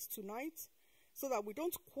on that tonight, so that we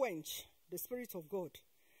don't quench the Spirit of God.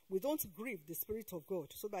 We don't grieve the Spirit of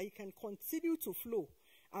God, so that he can continue to flow.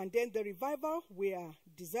 And then the revival we are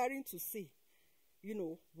desiring to see,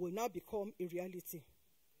 will now become a reality.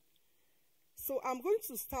 So I'm going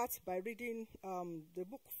to start by reading the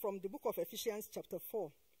book of Ephesians chapter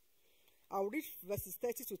 4. I'll read verses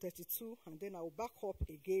 30 to 32, and then I'll back up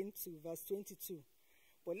again to verse 22.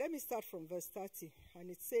 But let me start from verse 30, and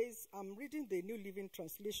it says, I'm reading the New Living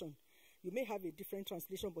Translation. You may have a different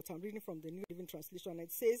translation, but I'm reading from the New Living Translation. And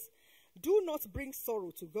it says, do not bring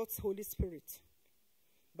sorrow to God's Holy Spirit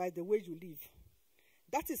by the way you live.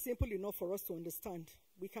 That is simple enough for us to understand.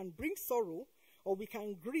 We can bring sorrow, or we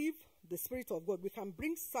can grieve the Spirit of God. We can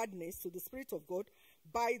bring sadness to the Spirit of God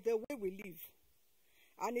by the way we live.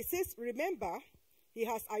 And it says, remember, he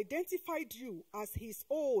has identified you as his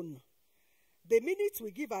own. The minute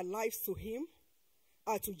we give our lives to him,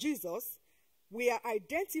 to Jesus, we are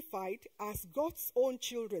identified as God's own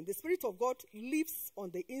children. The Spirit of God lives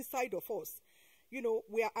on the inside of us.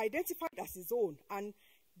 We are identified as his own. And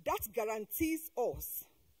that guarantees us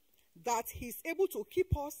that he's able to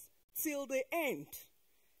keep us till the end,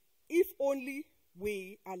 if only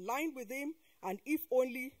we align with him and if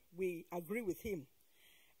only we agree with him.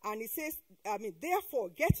 And it says, therefore,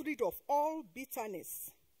 get rid of all bitterness,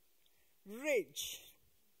 rage,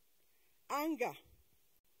 anger,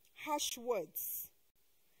 harsh words,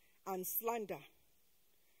 and slander.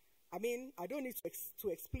 I don't need to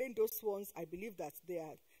explain those ones. I believe that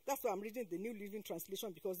that's why I'm reading the New Living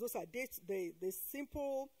Translation, because those are the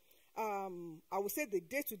simple, I would say the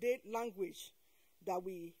day-to-day language that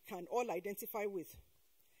we can all identify with.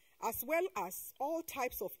 As well as all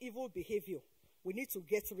types of evil behavior. We need to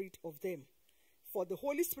get rid of them for the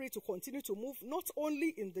Holy Spirit to continue to move not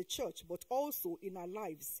only in the church but also in our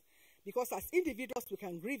lives. Because as individuals we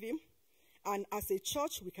can grieve him, and as a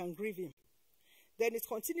church we can grieve him. Then it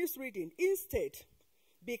continues reading, instead,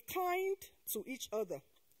 be kind to each other,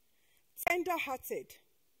 tender-hearted,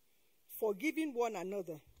 forgiving one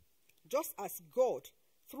another, just as God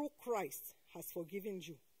through Christ has forgiven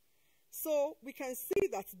you. So we can see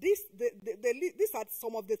that these are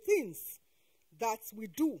some of the things that we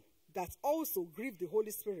do that also grieve the Holy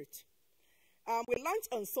Spirit. We learned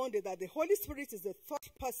on Sunday that the Holy Spirit is the third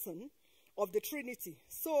person of the Trinity.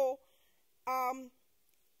 So,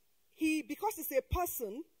 because he's a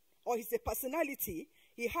person, or he's a personality,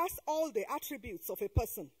 he has all the attributes of a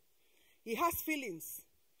person. He has feelings,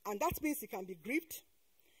 and that means he can be grieved.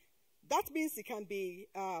 That means he can be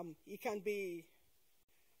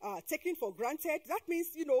taken for granted. That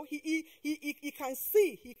means, he can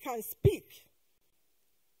see, he can speak.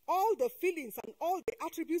 All the feelings and all the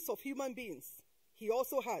attributes of human beings, he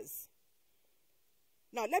also has.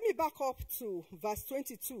 Now, let me back up to verse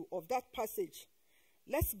 22 of that passage.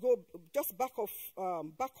 Let's go, just back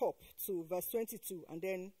up to verse 22, and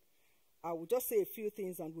then I will just say a few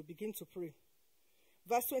things and we'll begin to pray.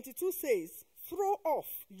 Verse 22 says, throw off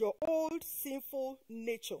your old sinful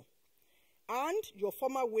nature and your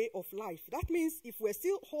former way of life. That means if we're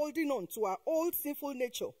still holding on to our old sinful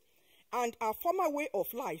nature and our former way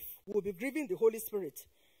of life, we'll be grieving the Holy Spirit,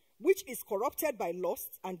 which is corrupted by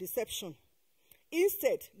lust and deception.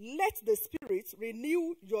 Instead, let the Spirit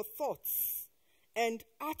renew your thoughts and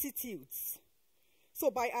attitudes.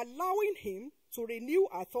 So by allowing him to renew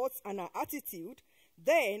our thoughts and our attitude,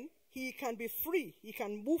 then he can be free. He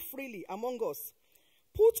can move freely among us.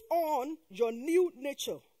 Put on your new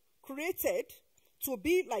nature, created to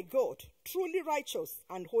be like God, truly righteous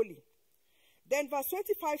and holy. Then verse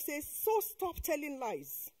 25 says, so stop telling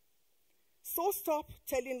lies. So stop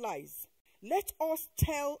telling lies. Let us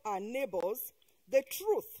tell our neighbors the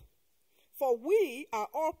truth For we are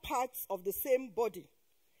all parts of the same body.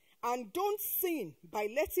 And don't sin by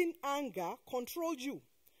letting anger control you.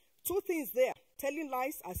 Two things there. Telling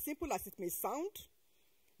lies, as simple as it may sound.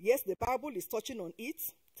 Yes, the Bible is touching on it.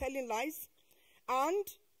 Telling lies. And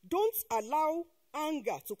don't allow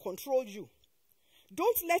anger to control you.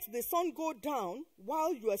 Don't let the sun go down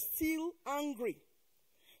while you are still angry.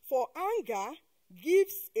 For anger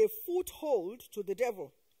gives a foothold to the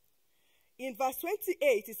devil. In verse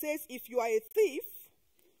 28, it says, if you are a thief,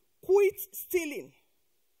 quit stealing.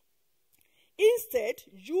 Instead,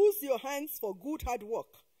 use your hands for good hard work,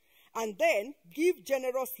 and then give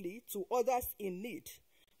generously to others in need.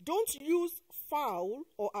 Don't use foul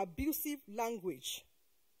or abusive language.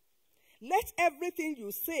 Let everything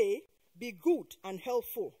you say be good and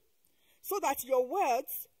helpful, so that your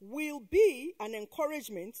words will be an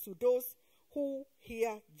encouragement to those who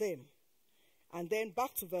hear them. And then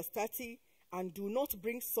back to verse 30, and do not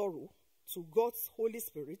bring sorrow to God's Holy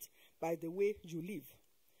Spirit by the way you live.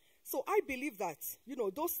 So I believe that,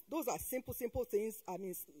 those are simple things,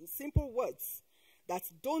 simple words that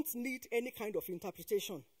don't need any kind of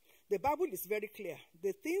interpretation. The Bible is very clear.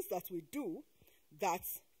 The things that we do that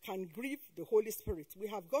can grieve the Holy Spirit. We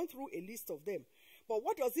have gone through a list of them. But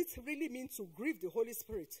what does it really mean to grieve the Holy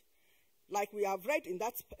Spirit? Like we have read in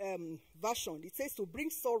that version, it says to bring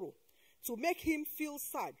sorrow, to make him feel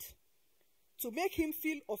sad, to make him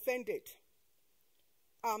feel offended,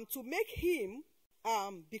 to make him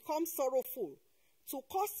become sorrowful, to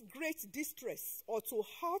cause great distress, or to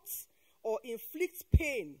hurt or inflict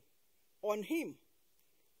pain on him,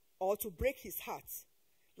 or to break his heart.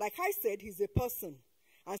 Like I said, he's a person,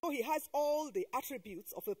 and so he has all the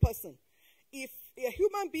attributes of a person. If a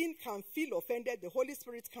human being can feel offended, the Holy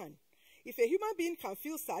Spirit can. If a human being can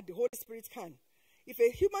feel sad, the Holy Spirit can. If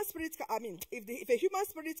a human spirit, if a human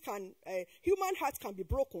spirit can, human heart can be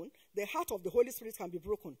broken, the heart of the Holy Spirit can be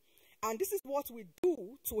broken. And this is what we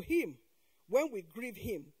do to him when we grieve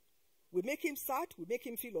him. We make him sad, we make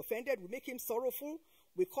him feel offended, we make him sorrowful,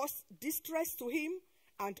 we cause distress to him,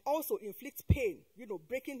 and also inflict pain,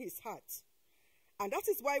 breaking his heart. And that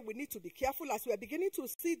is why we need to be careful as we are beginning to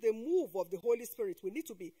see the move of the Holy Spirit. We need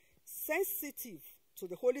to be sensitive to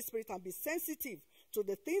the Holy Spirit and be sensitive to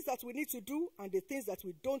the things that we need to do and the things that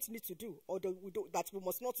we don't need to do, or that we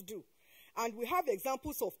must not do. And we have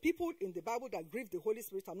examples of people in the Bible that grieve the Holy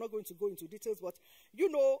Spirit. I'm not going to go into details, but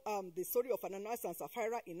the story of Ananias and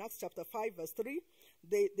Sapphira in Acts chapter 5, verse 3.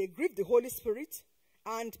 They grieved the Holy Spirit,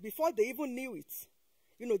 and before they even knew it,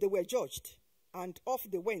 they were judged, and off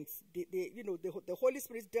they went. The Holy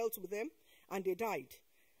Spirit dealt with them, and they died.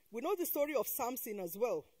 We know the story of Samson as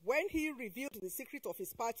well. When he revealed the secret of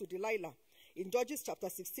his power to Delilah, in Judges chapter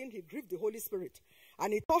 16, he grieved the Holy Spirit.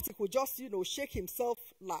 And he thought he could just, shake himself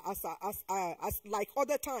as like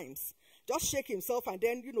other times. Just shake himself and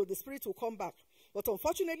then, the Spirit will come back. But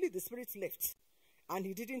unfortunately, the Spirit left. And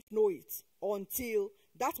he didn't know it until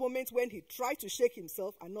that moment when he tried to shake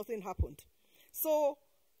himself and nothing happened. So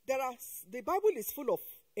the Bible is full of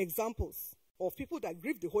examples of people that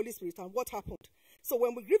grieved the Holy Spirit and what happened. So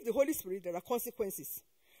when we grieve the Holy Spirit, there are consequences.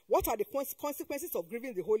 What are the consequences of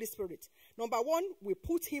grieving the Holy Spirit? Number one, we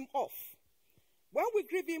put him off. When we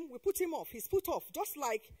grieve him, we put him off. He's put off. Just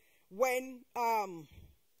like when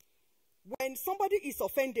somebody is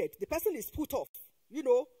offended, the person is put off.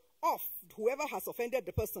 Off. Whoever has offended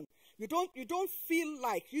the person. You don't feel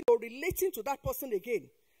like, relating to that person again.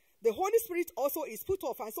 The Holy Spirit also is put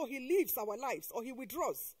off, and so he leaves our lives, or he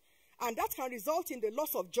withdraws. And that can result in the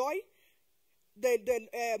loss of joy, the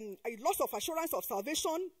loss of assurance of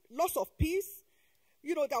salvation, loss of peace.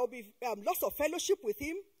 There will be loss of fellowship with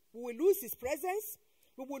him. We will lose his presence.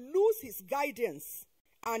 We will lose his guidance.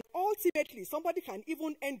 And ultimately, somebody can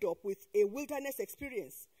even end up with a wilderness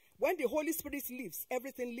experience. When the Holy Spirit leaves,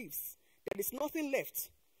 everything leaves. There is nothing left.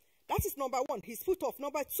 That is number one. He's put off.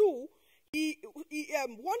 Number two,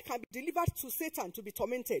 one can be delivered to Satan to be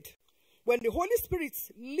tormented. When the Holy Spirit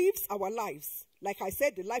leaves our lives, like I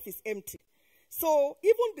said, the life is empty. So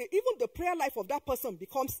even the prayer life of that person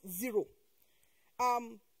becomes zero.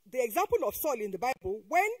 The example of Saul in the Bible,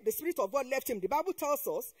 when the Spirit of God left him, the Bible tells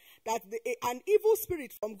us that an evil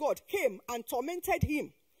spirit from God came and tormented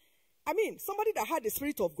him. Somebody that had the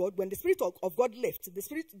Spirit of God, when the Spirit of God left,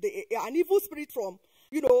 an evil spirit from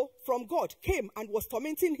God came and was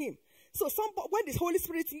tormenting him. So when the Holy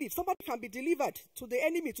Spirit leaves, somebody can be delivered to the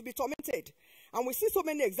enemy to be tormented. And we see so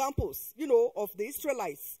many examples, of the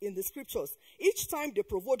Israelites in the scriptures. Each time they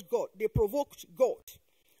provoked God,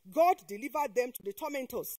 God delivered them to the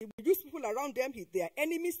tormentors. He will use people around them, their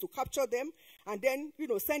enemies, to capture them and then,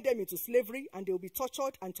 send them into slavery, and they will be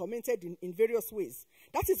tortured and tormented in various ways.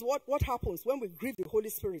 That is what happens when we grieve the Holy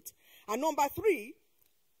Spirit. And number 3,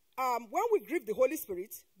 when we grieve the Holy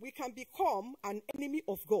Spirit, we can become an enemy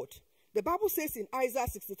of God. The Bible says in Isaiah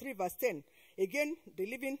 63 verse 10, again,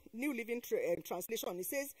 the New Living Translation, it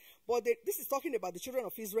says, this is talking about the children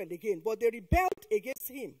of Israel again, but they rebelled against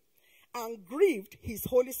him and grieved his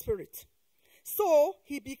Holy Spirit. So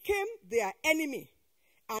he became their enemy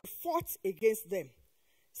and fought against them.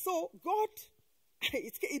 So God,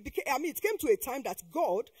 it came to a time that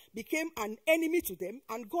God became an enemy to them,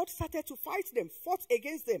 and God started to fight them, fought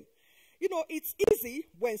against them. It's easy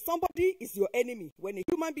when somebody is your enemy. When a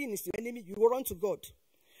human being is your enemy, you run to God.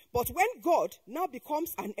 But when God now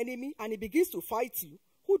becomes an enemy and he begins to fight you,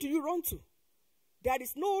 who do you run to? There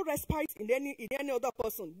is no respite in any other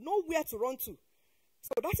person, nowhere to run to.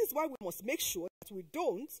 So that is why we must make sure that we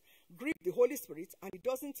don't grieve the Holy Spirit, and it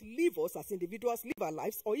doesn't leave us as individuals, live our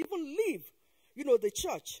lives, or even leave, the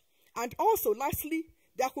church. And also, lastly,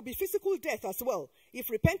 there could be physical death as well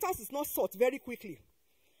if repentance is not sought very quickly.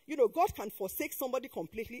 God can forsake somebody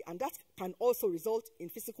completely, and that can also result in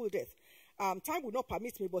physical death. Time will not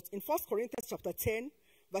permit me, but in 1 Corinthians chapter 10,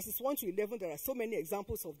 verses 1 to 11, there are so many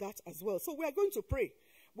examples of that as well. So we are going to pray.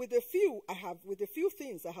 With the few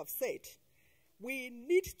things I have said, we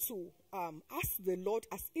need to ask the Lord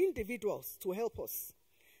as individuals to help us,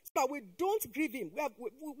 so that we don't grieve him.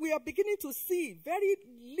 We are beginning to see very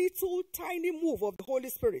little, tiny move of the Holy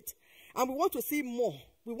Spirit, and we want to see more.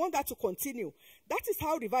 We want that to continue. That is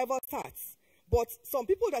how revival starts. But some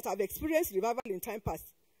people that have experienced revival in time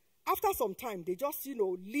past, after some time, they just,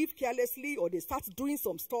 leave carelessly, or they start doing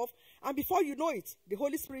some stuff, and before you know it, the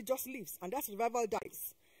Holy Spirit just leaves, and that revival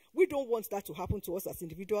dies. We don't want that to happen to us as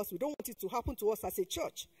individuals. We don't want it to happen to us as a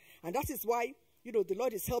church. And that is why, the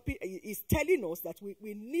Lord is telling us that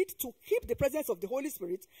we need to keep the presence of the Holy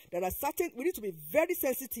Spirit. We need to be very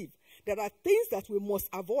sensitive. There are things that we must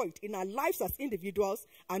avoid in our lives as individuals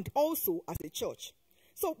and also as a church.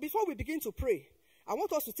 So before we begin to pray, I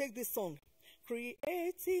want us to take this song.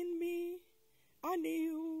 Create in me a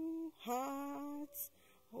new heart,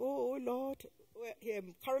 oh Lord.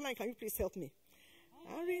 Caroline, can you please help me?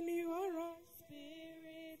 And renew a right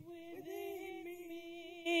spirit within me.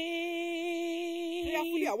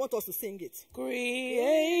 Prayerfully, I want us to sing it.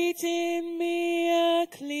 Create in me a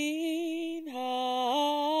clean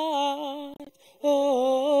heart,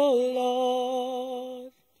 oh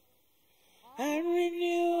Lord, and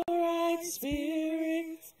renew a right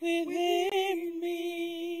spirit within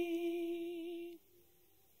me.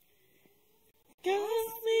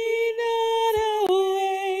 Cast me not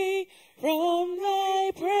away from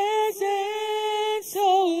thy presence, O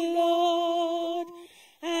Lord,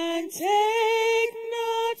 and take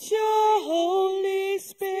not your Holy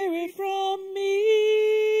Spirit from me.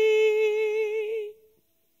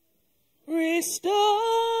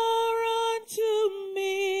 Restore unto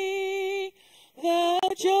me the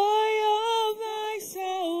joy of thy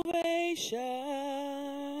salvation,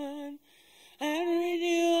 and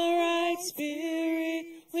renew a right spirit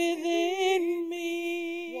within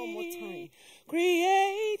me. One more time.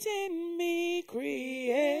 Create in me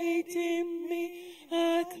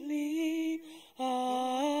a clean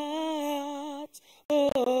heart,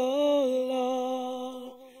 oh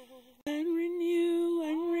Lord, and renew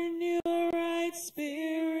a right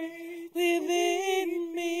spirit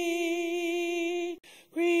within me.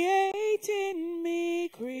 Create in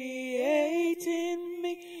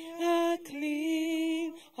me a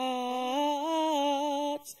clean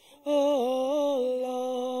heart, oh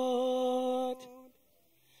Lord,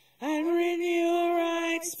 and renew a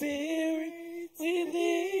right spirit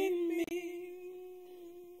within me.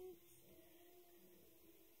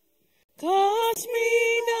 Cast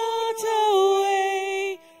me not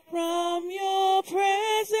away from your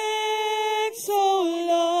presence, O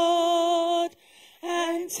Lord,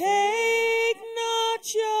 and take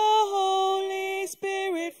not your Holy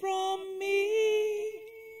Spirit from me.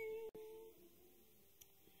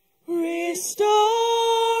 Restore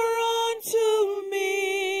unto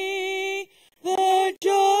me the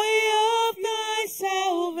joy of thy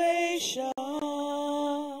salvation,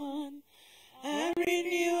 and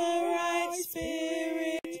renew a right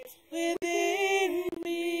spirit within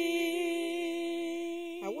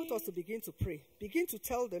me. I want us to begin to pray. Begin to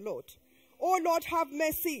tell the Lord, oh Lord, have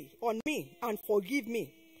mercy on me and forgive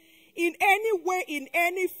me. In any way, in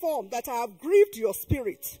any form that I have grieved your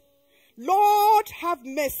spirit, Lord, have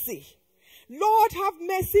mercy. Lord, have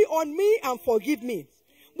mercy on me and forgive me.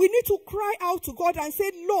 We need to cry out to God and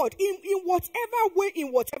say, Lord, in whatever way,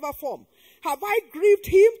 in whatever form, have I grieved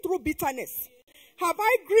him through bitterness? Have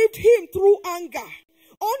I grieved him through anger?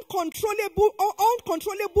 Uncontrollable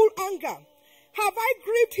anger. Have I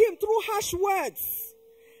grieved him through harsh words?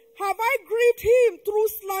 Have I grieved him through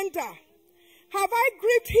slander? Have I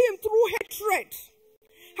grieved him through hatred?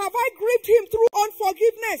 Have I grieved him through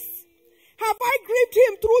unforgiveness? Have I grieved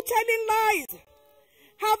him through telling lies?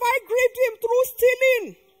 Have I grieved him through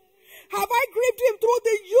stealing? Have I grieved him through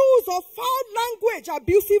the use of foul language,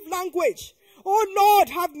 abusive language? Oh Lord,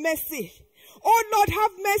 have mercy. Oh Lord,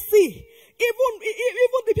 have mercy. Even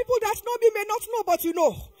the people that know me may not know, but you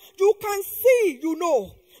know. You can see, you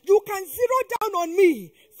know. You can zero down on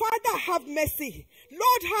me. Father, have mercy.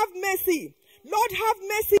 Lord, have mercy. Lord, have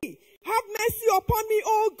mercy. Have mercy upon me,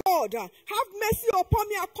 oh God. Have mercy upon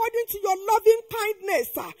me according to your loving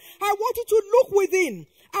kindness. I want you to look within.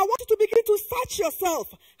 I want you to begin to search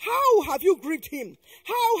yourself. How have you grieved him?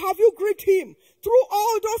 How have you grieved him? Through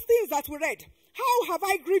all those things that we read. How have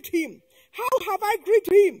I grieved him? How have I grieved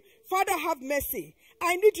him? Father, have mercy.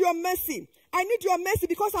 I need your mercy. I need your mercy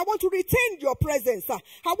because I want to retain your presence. I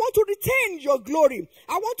want to retain your glory.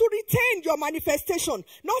 I want to retain your manifestation,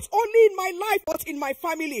 not only in my life, but in my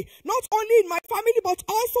family. Not only in my family, but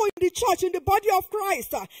also in the church, in the body of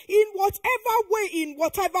Christ. In whatever way, in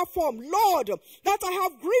whatever form. Lord, that I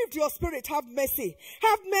have grieved your spirit, have mercy.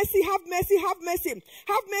 Have mercy, have mercy, have mercy.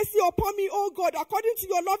 Have mercy upon me, oh God, according to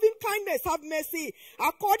your loving kindness, have mercy.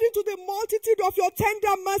 According to the multitude of your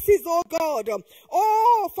tender mercies, oh God.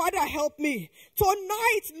 Oh, Father, help me.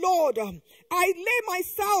 Tonight, Lord, I lay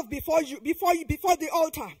myself before you, before the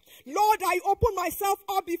altar. Lord, I open myself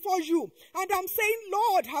up before you. And I'm saying,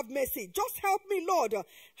 Lord, have mercy. Just help me, Lord.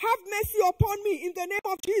 Have mercy upon me in the name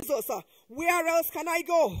of Jesus. Where else can I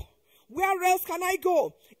go? Where else can I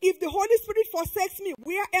go? If the Holy Spirit forsakes me,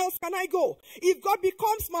 where else can I go? If God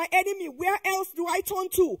becomes my enemy, where else do I turn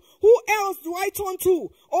to? Who else do I turn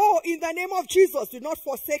to? Oh, in the name of Jesus, do not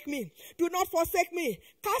forsake me. Do not forsake me.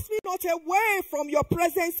 Cast me not away from your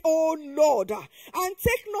presence, oh Lord. And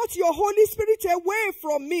take not your Holy Spirit away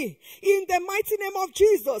from me. In the mighty name of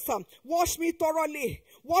Jesus, wash me thoroughly.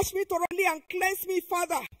 Wash me thoroughly and cleanse me,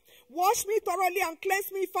 Father. Wash me thoroughly and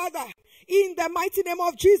cleanse me, Father. In the mighty name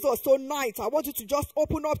of Jesus, tonight, I want you to just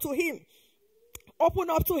open up to him. Open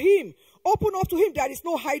up to him. Open up to him. There is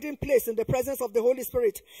no hiding place in the presence of the Holy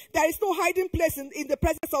Spirit. There is no hiding place in the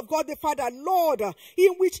presence of God the Father. Lord,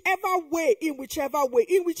 in whichever way, in whichever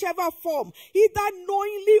form, either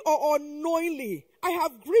knowingly or unknowingly, I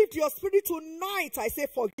have grieved your spirit tonight. I say,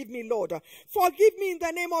 forgive me, Lord. Forgive me in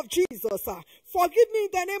the name of Jesus. Forgive me in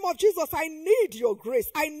the name of Jesus. I need your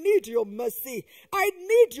grace. I need your mercy. I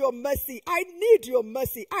need your mercy. I need your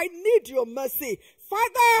mercy. I need your mercy.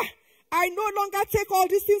 Father, I no longer take all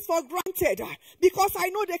these things for granted because I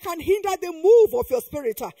know they can hinder the move of your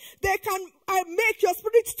spirit. They can make your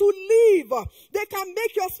spirit to leave. They can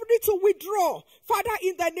make your spirit to withdraw. Father,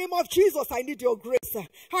 in the name of Jesus, I need your grace.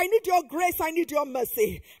 I need your grace. I need your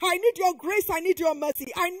mercy. I need your grace. I need your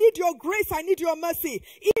mercy. I need your grace. I need your mercy.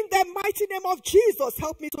 In the mighty name of Jesus,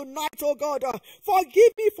 help me tonight, oh God.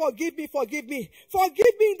 Forgive me, forgive me, forgive me.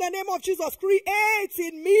 Forgive me in the name of Jesus. Create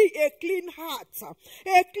in me a clean heart.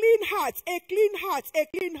 A clean heart, a clean heart, a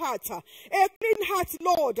clean heart. A clean heart,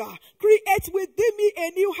 Lord. Create within me a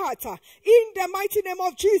new heart. In the mighty name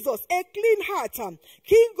of Jesus, a clean heart.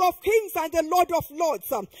 King of kings and the Lord of lords.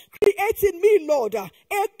 Create in me, Lord, a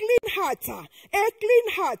clean heart. A clean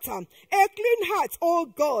heart. A clean heart, oh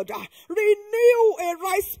God. Renew a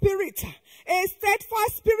right spirit. A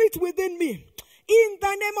steadfast spirit within me. In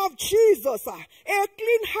the name of Jesus, a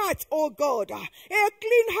clean heart, oh God. A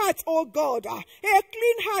clean heart, oh God. A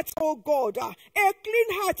clean heart, oh God. A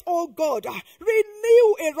clean heart, oh God.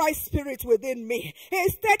 Renew a right spirit within me. A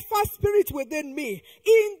steadfast spirit within me.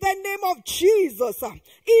 In the name of Jesus.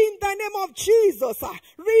 In the name of Jesus.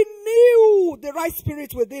 Renew the right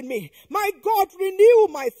spirit within me. My God, renew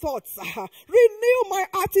my thoughts. Renew my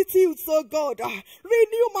attitudes, oh God.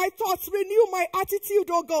 Renew my thoughts. Renew my attitude,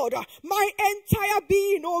 oh God. My entire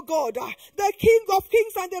being, oh God. The King of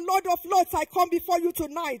kings and the Lord of lords, I come before you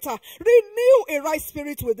tonight. Renew a right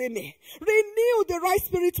spirit within me. Renew the right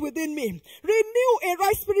spirit within me. Renew a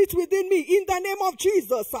right spirit within me in the name of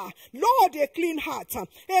Jesus. Lord, a clean heart. A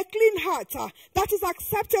clean heart that is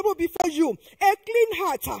acceptable before you. A clean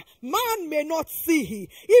heart. Man may not see.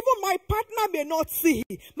 Even my partner may not see.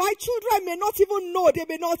 My children may not even know. They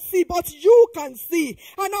may not see. But you can see.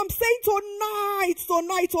 And I'm saying tonight,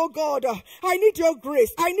 tonight, oh God, I need your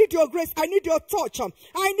grace. I need your grace. I need your touch.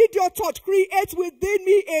 I need your touch. Create within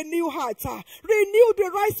me a new heart. Renew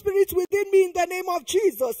the right spirit within me in the name of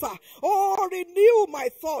Jesus. Oh, renew my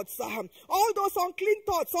thoughts. All those unclean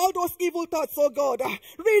thoughts, all those evil thoughts, oh God.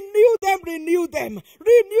 Renew them, renew them.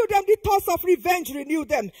 Renew them, the thoughts of revenge, renew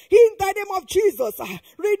them. In the name of Jesus.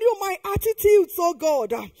 Renew my attitudes, oh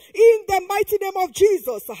God. In the mighty name of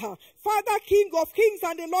Jesus. Father, King of kings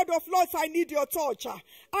and the Lord of lords, I need your touch.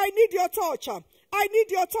 I need your touch. I need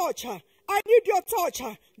your touch. I need your touch.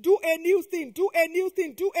 Do a new thing. Do a new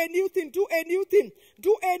thing. Do a new thing. Do a new thing.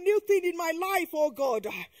 Do a new thing in my life, oh God.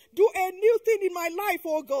 Do a new thing in my life,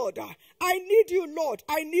 oh God. I need you, Lord.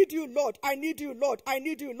 I need you, Lord. I need you, Lord. I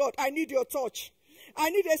need you, Lord. I need your touch. I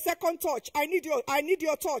need a second touch. I need your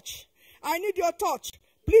touch. I need your touch.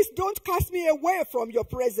 Please don't cast me away from your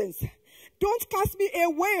presence. Don't cast me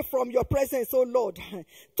away from your presence, oh Lord.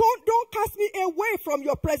 Don't cast me away from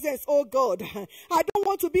your presence, oh God. I don't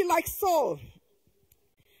want to be like Saul,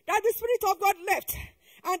 that the Spirit of God left,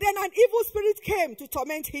 and then an evil spirit came to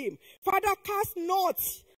torment him. Father, cast not.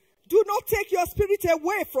 Do not take your spirit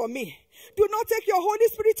away from me. Do not take your Holy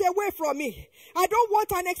Spirit away from me. I don't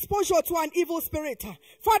want an exposure to an evil spirit.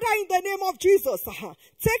 Father, in the name of Jesus,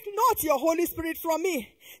 take not your Holy Spirit from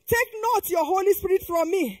me. Take not your Holy Spirit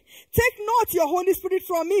from me. Take not your Holy Spirit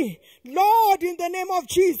from me. Lord, in the name of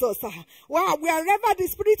Jesus, wherever the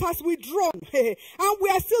Spirit has withdrawn, and we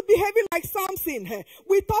are still behaving like Samson,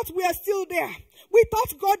 we thought we are still there. We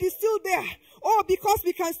thought God is still there. Oh, because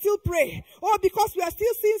we can still pray. Oh, because we are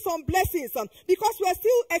still seeing some blessings. Because we are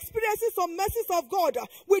still experiencing some mercies of God.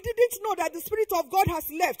 We didn't know that the Spirit of God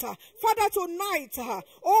has left. Father, tonight,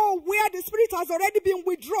 where the Spirit has already been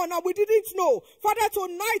withdrawn and we didn't know. Father,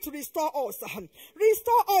 tonight, restore us.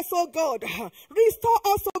 Restore us, oh God. Restore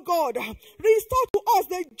us, oh God. Restore to us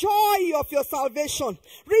the joy of your salvation.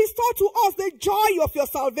 Restore to us the joy of your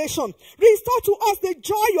salvation. Restore to us the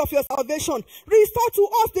joy of your salvation. Restore to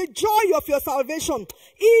us the joy of your salvation.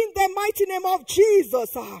 In the mighty name of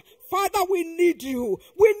Jesus. Father, we need you.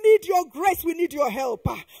 We need your grace. We need your help.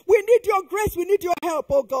 We need your grace. We need your help,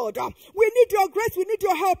 oh God. We need your grace. We need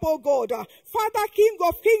your help, oh God. Father, King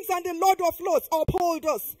of kings and the Lord of lords, uphold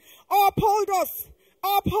us. Uphold us.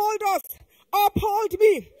 Uphold us. Uphold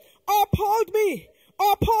me. Uphold me.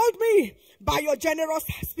 Uphold me by your generous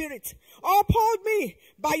spirit. Uphold me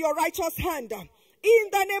by your righteous hand. In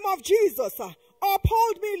the name of Jesus.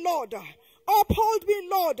 Uphold me, Lord. Uphold me,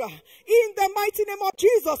 Lord. In the mighty name of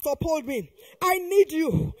Jesus, uphold me. I need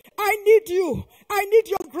you. I need you. I need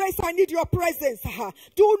your grace. I need your presence.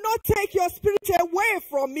 Do not take your spirit away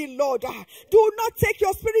from me, Lord. Do not take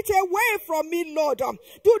your spirit away from me, Lord.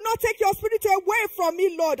 Do not take your spirit away from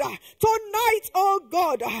me, Lord. Tonight, oh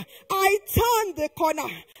God, I turn the corner.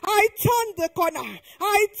 I turn the corner.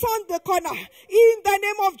 I turn the corner. In the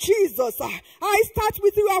name of Jesus, I start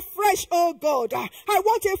with you afresh, oh God. I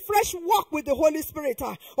want a fresh walk with the Holy Spirit.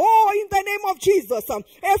 Oh, in the name of Jesus,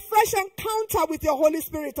 a fresh encounter with your Holy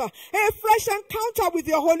Spirit. A fresh encounter with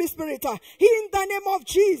your Holy Spirit. In the name of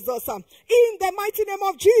Jesus. In the mighty name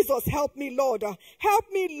of Jesus, help me, Lord. Help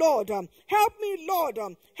me, Lord. Help me, Lord.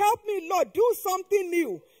 Help me, Lord. Do something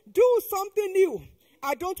new. Do something new.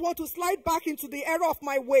 I don't want to slide back into the error of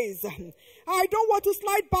my ways. I don't want to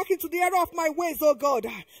slide back into the error of my ways, oh God.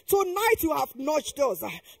 Tonight you have nudged us.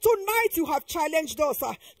 Tonight you have challenged us.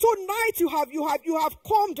 Tonight you have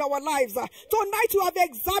calmed our lives. Tonight you have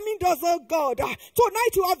examined us, oh God.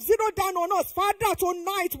 Tonight you have zeroed down on us. Father,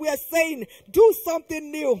 tonight we are saying, do something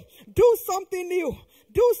new. Do something new.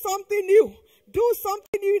 Do something new. Do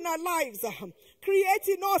something new in our lives. Create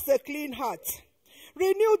in us a clean heart.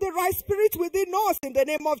 Renew the right spirit within us in the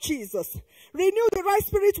name of Jesus. Renew the right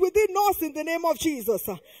spirit within us in the name of Jesus.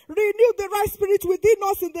 Renew the right spirit within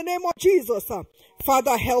us in the name of Jesus.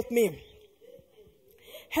 Father, help me.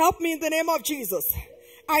 Help me in the name of Jesus.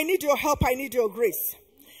 I need your help. I need your grace.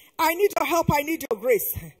 I need your help. I need your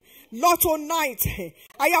grace. Lord, tonight,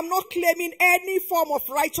 I am not claiming any form of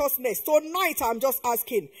righteousness. Tonight, I'm just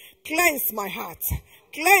asking, cleanse my heart.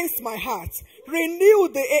 Cleanse my heart. Renew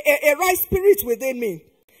a right spirit within me.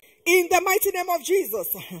 In the mighty name of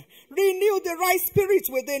Jesus, renew the right spirit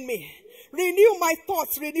within me. Renew my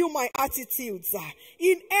thoughts, renew my attitudes.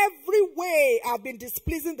 In every way I've been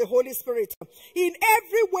displeasing the Holy Spirit. In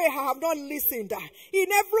every way I have not listened.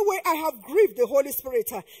 In every way I have grieved the Holy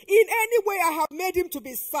Spirit. In any way I have made him to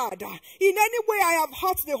be sad. In any way I have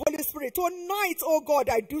hurt the Holy Spirit. Tonight, oh God,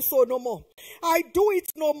 I do so no more. I do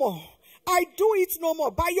it no more. I do it no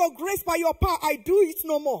more. By your grace, by your power, I do it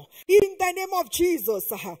no more. In the name of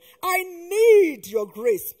Jesus, I need your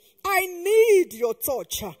grace. I need your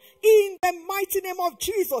touch. In the mighty name of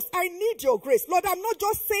Jesus, I need your grace. Lord, I'm not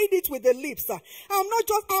just saying it with the lips.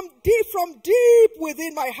 I'm deep from deep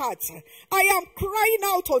within my heart. I am crying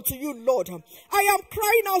out unto you, Lord. I am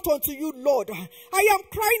crying out unto you, Lord. I am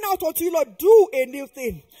crying out unto you, Lord. Do a new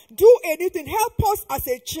thing. Do anything. Help us as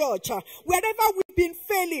a church. Wherever we've been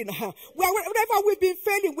failing, wherever we've been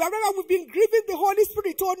failing, wherever we've been grieving the Holy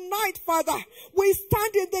Spirit tonight, Father, we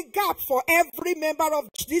stand in the gap for every member of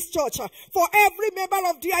this church, for every member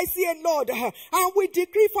of DICA, Lord. And we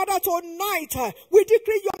decree, Father, tonight, we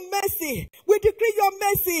decree your mercy. We decree your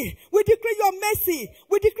mercy. We decree your mercy.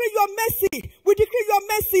 We decree your mercy. We decree your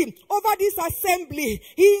mercy over this assembly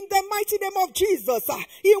in the mighty name of Jesus.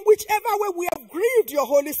 In whichever way we have grieved your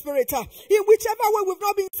Holy Spirit, in whichever way we've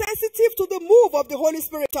not been sensitive to the move of the Holy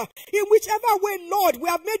Spirit, in whichever way, Lord, we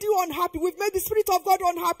have made you unhappy, we've made the Spirit of God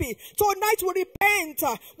unhappy. Tonight we repent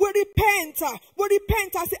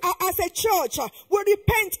as a church. We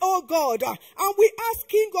repent, oh God, and we ask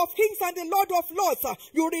King of Kings and the Lord of Lords,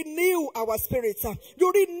 you renew our spirits,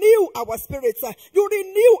 you renew our spirits, you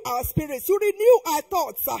renew our spirits, you renew our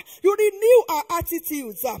thoughts, you renew our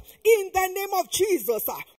attitudes. In the name of Jesus,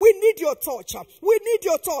 we need your touch, we need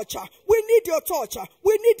your touch, we need your touch,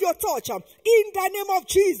 we need your touch. In the name of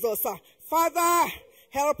Jesus, Father,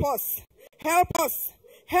 help us, help us,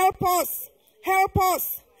 help us, help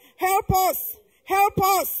us, help us, help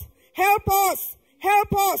us, help us,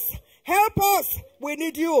 help us, help us. We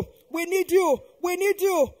need you, we need you, we need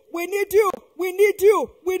you, we need you, we need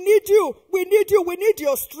you, we need you, we need you, we need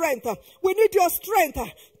your strength. We need your strength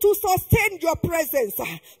to sustain your presence,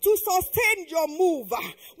 to sustain your move.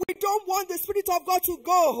 We don't want the Spirit of God to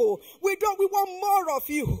go. We want more of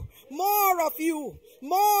you, more of you,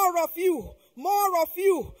 more of you, more of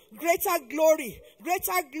you. Greater glory,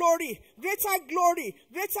 greater glory, greater glory,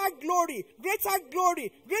 greater glory, greater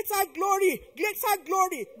glory, greater glory, greater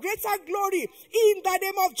glory, greater glory. In the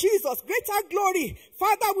name of Jesus, greater glory.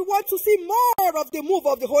 Father, we want to see more of the move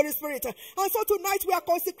of the Holy Spirit. And so tonight we are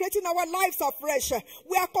consecrating our lives afresh.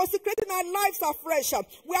 We are consecrating our lives afresh.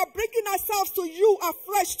 We are bringing ourselves to you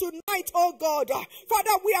afresh tonight, oh God.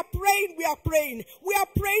 Father, we are praying, we are praying. We are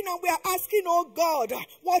praying and we are asking, oh God,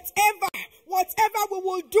 whatever we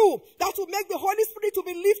will do that will make the Holy Spirit to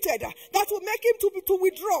be lifted, that will make him to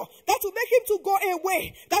withdraw, that will make him to go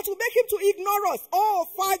away, that will make him to ignore us. Oh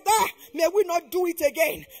Father, may we not do it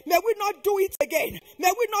again. May we not do it again.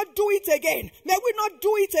 May we not do it again. May we not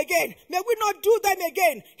do it again. May we not do them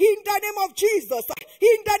again. In the name of Jesus.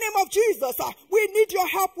 In the name of Jesus. We need your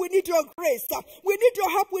help. We need your grace. We need your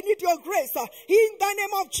help. We need your grace. In the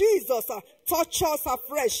name of Jesus. Touch us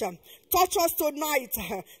afresh. Touch us tonight.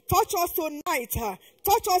 Touch us tonight.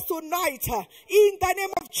 Touch us tonight. In the name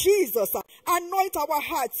of Jesus. Anoint our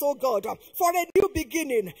hearts, oh God, for a new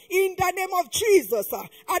beginning. In the name of Jesus.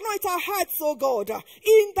 Anoint our hearts, oh God.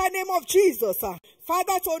 In the name of Jesus.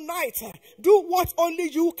 Father, tonight, do what only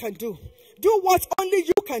you can do. Do what only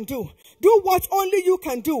you can do. Do what only you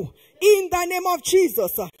can do. In the name of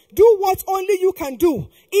Jesus. Do what only you can do.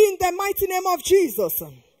 In the mighty name of Jesus.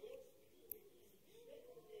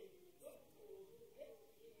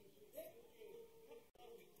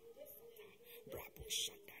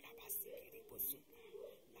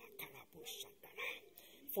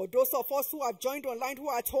 For those of us who have joined online, who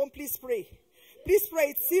are at home, please pray. Please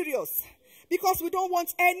pray, it's serious. Because we don't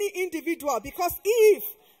want any individual. Because if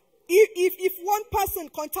one person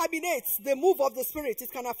contaminates the move of the Spirit,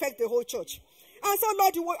 it can affect the whole church. And so,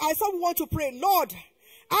 Lord, we want to pray, Lord,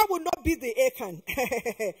 I will not be the Achan.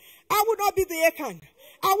 I will not be the Achan.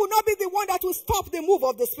 I will not be the one that will stop the move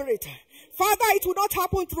of the Spirit. Father, it will not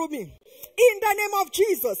happen through me. In the name of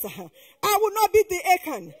Jesus, I will not be the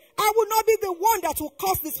Achan. I will not be the one that will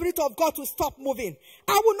cause the Spirit of God to stop moving.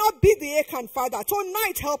 I will not be the Achan, Father.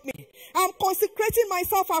 Tonight, help me. I'm consecrating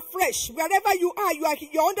myself afresh. Wherever you are,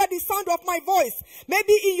 you're under the sound of my voice.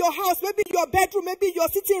 Maybe in your house, maybe in your bedroom, maybe in your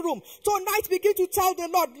sitting room. Tonight, begin to tell the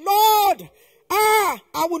Lord, Lord,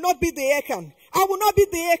 I will not be the Achan. I will not be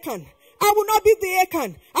the Achan. I will not be the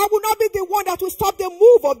Achan. I will not be the one that will stop the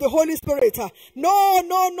move of the Holy Spirit. No,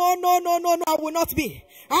 I will not be.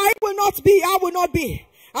 I will not be. I will not be.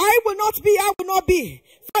 I will not be. I will not be.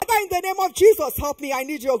 Father, in the name of Jesus, help me. I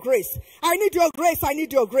need your grace. I need your grace. I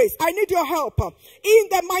need your grace. I need your help. In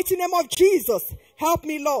the mighty name of Jesus, help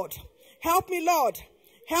me, Lord. Help me, Lord.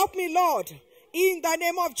 Help me, Lord. In the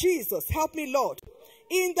name of Jesus, help me, Lord.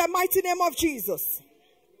 In the mighty name of Jesus.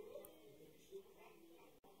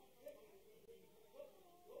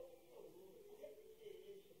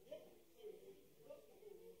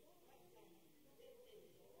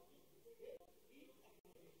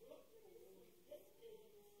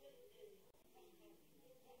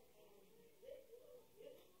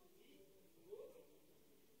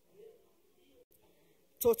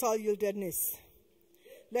 Total yieldedness.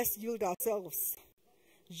 Let's yield ourselves.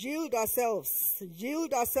 Yield ourselves.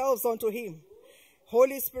 Yield ourselves unto him.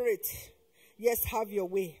 Holy Spirit, yes, have your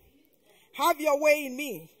way. Have your way in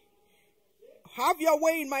me. Have your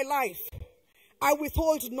way in my life. I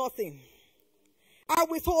withhold nothing. I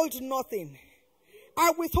withhold nothing.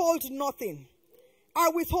 I withhold nothing. I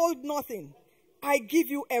withhold nothing. I give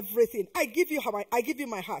you everything. I give you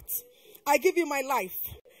my heart. I give you my life.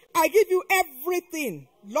 I give you everything.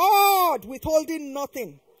 Lord, withholding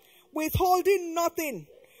nothing. Withholding nothing.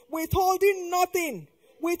 Withholding nothing.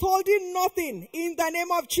 Withholding nothing. In the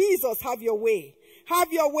name of Jesus, have your way.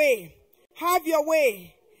 Have your way. Have your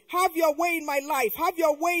way. Have your way in my life. Have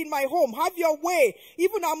your way in my home. Have your way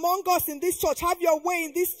even among us in this church. Have your way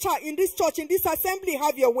in this church, in this assembly.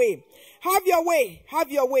 Have your way. Have your way.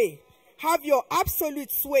 Have your way. Have your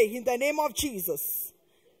absolute sway in the name of Jesus.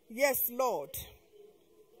 Yes, Lord.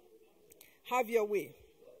 Have your way.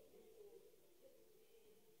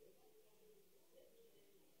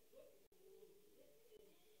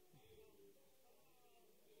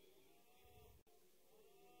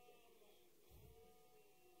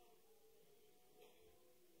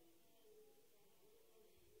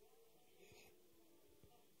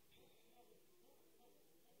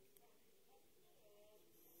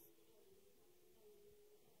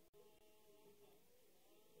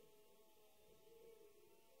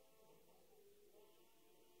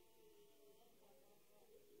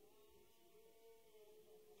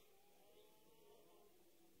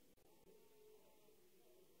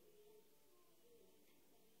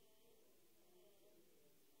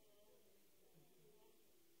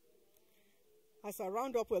 As I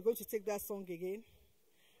round up, we're going to take that song again.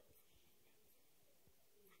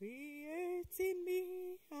 Create in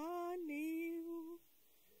me a new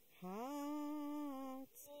heart,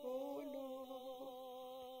 oh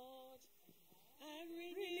Lord, and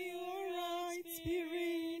renew a right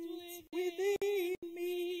spirit within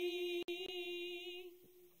me.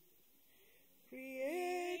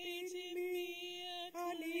 Create in me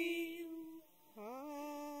a new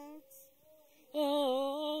heart,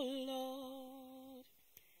 oh Lord,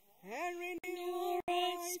 and renew a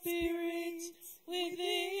right spirit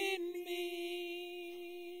within me.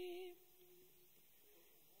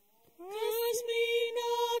 Cast me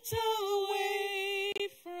not away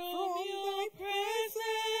from your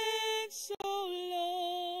presence, O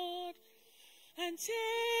Lord, and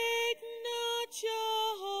take not your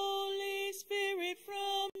Holy Spirit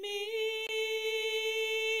from me.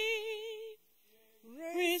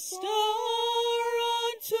 Restore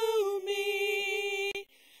unto me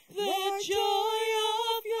the joy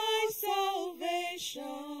of your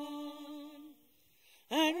salvation,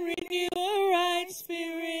 and renew a right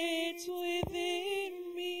spirit within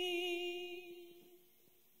me.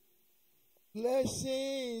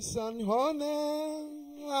 Blessings and honor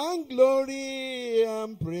and glory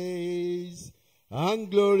and praise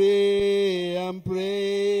and glory and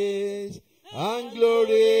praise and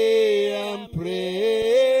glory and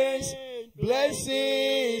praise.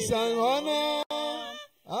 Blessings and honor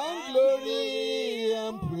and glory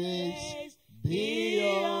and praise be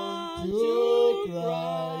unto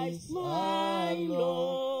Christ my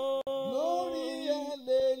Lord. Glory,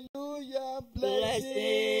 hallelujah.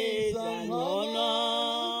 Blessings and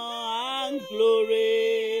honor and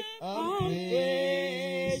glory and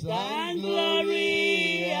praise and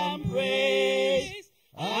glory and praise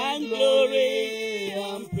and glory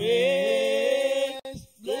and praise.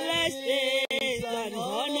 Blessings and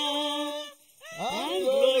honor and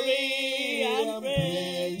glory and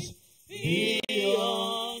praise be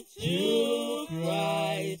unto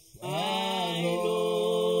Christ our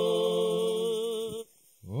Lord.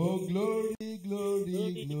 Oh, glory,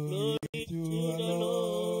 glory, glory to the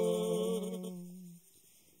Lord.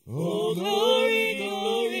 Oh, glory,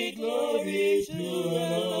 glory, glory to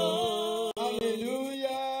the Lord.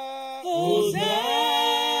 Hallelujah. Hosanna,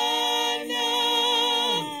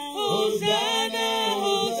 Hosanna,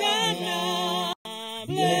 Hosanna.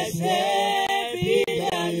 Blessed be the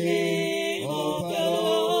name of the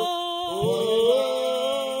Lord.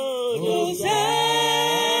 Hosanna,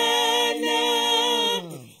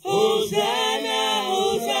 Hosanna,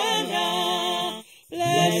 Hosanna.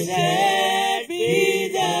 Blessed be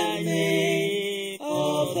the name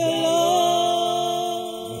of the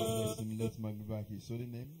Lord. Let's magnify his holy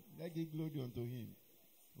name. Let's give glory unto him.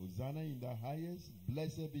 Hosanna in the highest.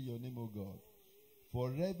 Blessed be your name, O God,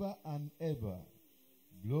 forever and ever.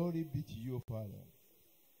 Glory be to you, Father.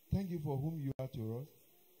 Thank you for whom you are to us.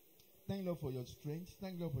 Thank you, Lord, for your strength.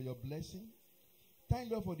 Thank you, Lord, for your blessing. Thank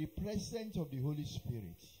you, Lord, for the presence of the Holy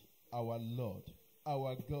Spirit, our Lord,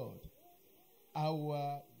 our God,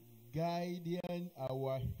 our guardian,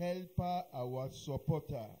 our helper, our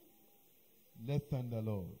supporter. Let's thank the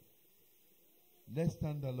Lord. Let's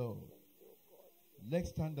thank the Lord.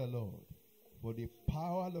 Let's thank the Lord for the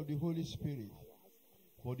power of the Holy Spirit,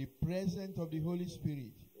 for the presence of the Holy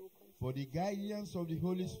Spirit, for the guidance of the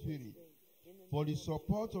Holy Spirit, for the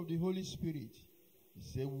support of the Holy Spirit. He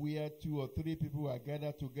said, where 2 or 3 people are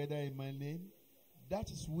gathered together in my name, that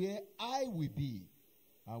is where I will be,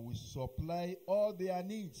 and will supply all their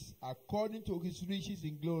needs according to his riches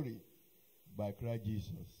in glory by Christ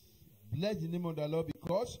Jesus. Bless the name of the Lord,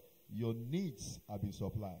 because your needs have been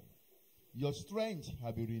supplied. Your strength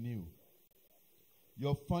have been renewed.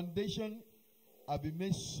 Your foundation have been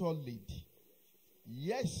made solid.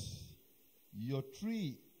 Yes, your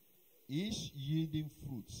tree is yielding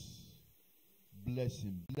fruits. Bless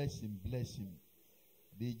him, bless him, bless him.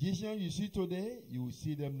 The Egyptians you see today, you will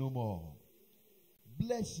see them no more.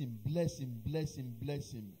 Bless him, bless him, bless him,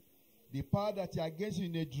 bless him. The power that are against you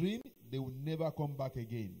in a dream, they will never come back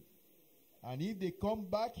again. And if they come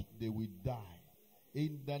back, they will die.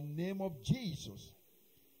 In the name of Jesus.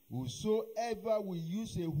 Whosoever will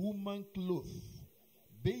use a woman cloth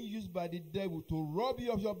being used by the devil to rob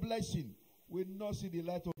you of your blessing will not see the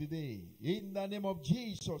light of the day. In the name of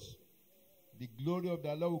Jesus, the glory of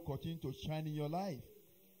the Lord will continue to shine in your life.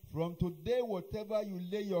 From today, whatever you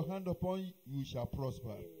lay your hand upon, you shall prosper.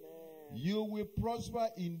 Amen. You will prosper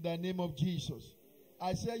in the name of Jesus.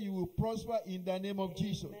 I say you will prosper in the name of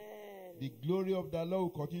Jesus. The glory of the Lord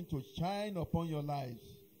will continue to shine upon your lives.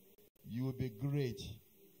 You will be great.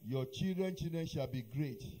 Your children shall be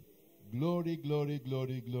great. Glory, glory,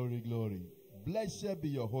 glory, glory, glory. Blessed be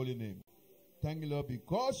your holy name. Thank you, Lord,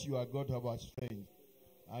 because you are God of our strength.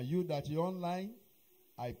 And you that are online,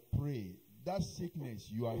 I pray that sickness,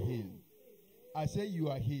 you are healed. I say you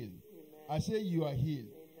are healed. I say you are healed.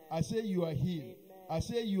 I say you are healed. I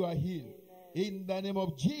say you are healed. In the name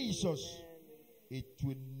of Jesus, it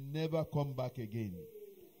will never come back again.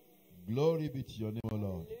 Glory be to your name, O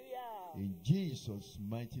Lord. In Jesus'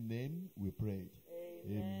 mighty name we pray.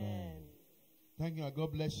 Amen. Thank you, and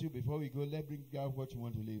God bless you. Before we go, let's bring out what you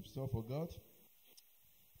want to leave. So for God,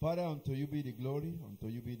 Father, unto you be the glory, unto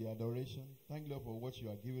you be the adoration. Thank you, Lord, for what you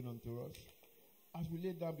are giving unto us. As we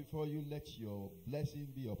lay down before you, let your blessing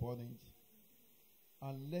be upon it,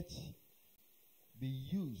 and let be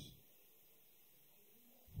used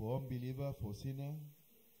for unbeliever, for sinner,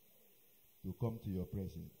 to come to your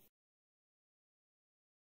presence.